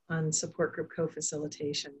on support group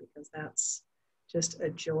co-facilitation, because that's just a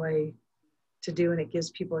joy to do, and it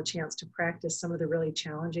gives people a chance to practice some of the really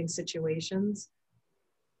challenging situations.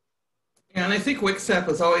 Yeah, and I think WICSAP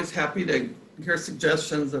is always happy to hear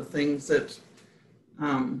suggestions of things that,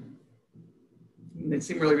 they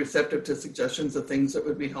seem really receptive to suggestions of things that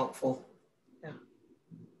would be helpful. Yeah.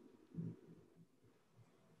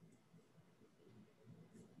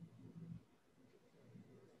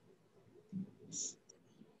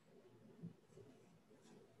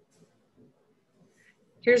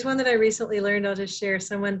 Here's one that I recently learned. I'll just share.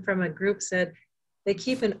 Someone from a group said they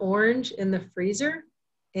keep an orange in the freezer,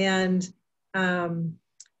 and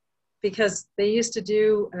because they used to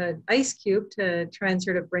do an ice cube to try and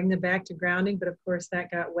sort of bring them back to grounding, but of course that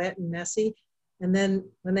got wet and messy. And then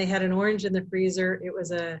when they had an orange in the freezer, it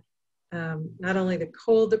was not only the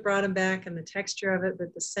cold that brought them back and the texture of it,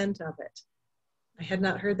 but the scent of it. I had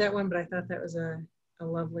not heard that one, but I thought that was a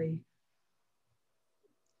lovely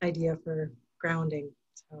idea for grounding.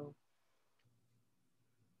 So.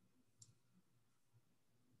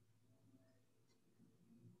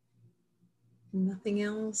 Nothing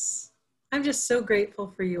else. I'm just so grateful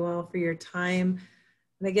for you all, for your time.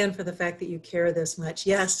 And again, for the fact that you care this much.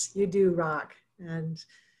 Yes, you do rock. And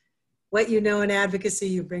what you know in advocacy,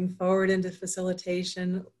 you bring forward into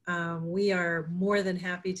facilitation. We are more than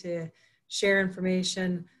happy to share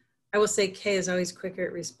information. I will say Kay is always quicker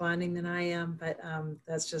at responding than I am, but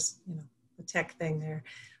that's just, you know, the tech thing there.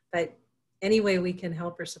 But any way we can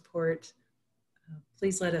help or support,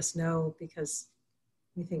 please let us know, because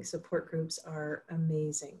we think support groups are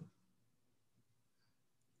amazing.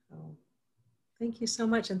 So, thank you so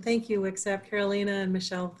much. And thank you, WICSAP, Carolina and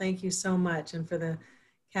Michelle. Thank you so much. And for the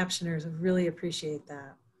captioners, I really appreciate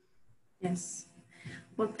that. Yes.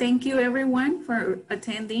 Well, thank you everyone for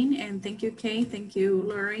attending, and thank you, Kay. Thank you,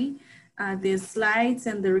 Lori. The slides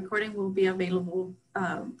and the recording will be available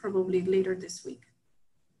probably later this week.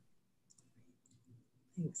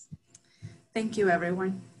 Thanks. Thank you,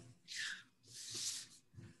 everyone.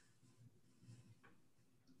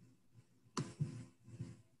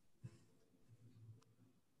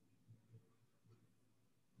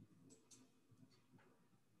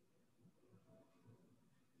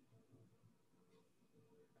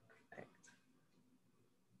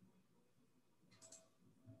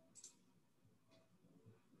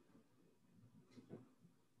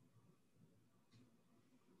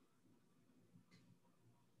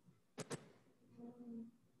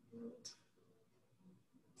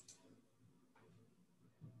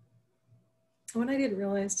 What I didn't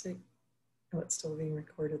realize, oh, it's still being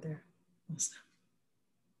recorded there. Awesome.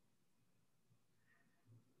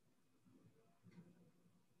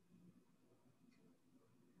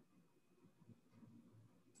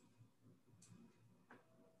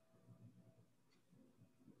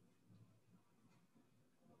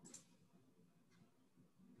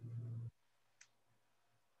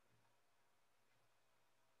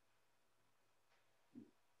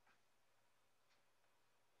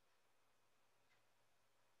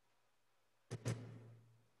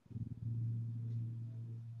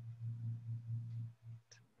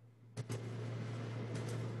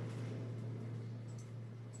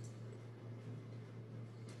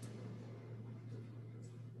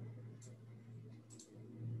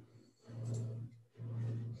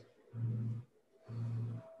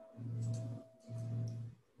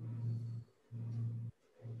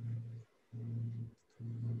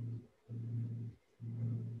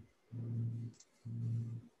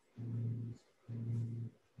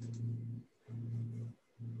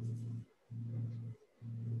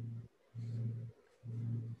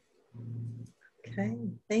 Okay,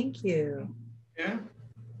 thank you. Yeah.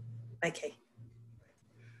 Bye, Kay.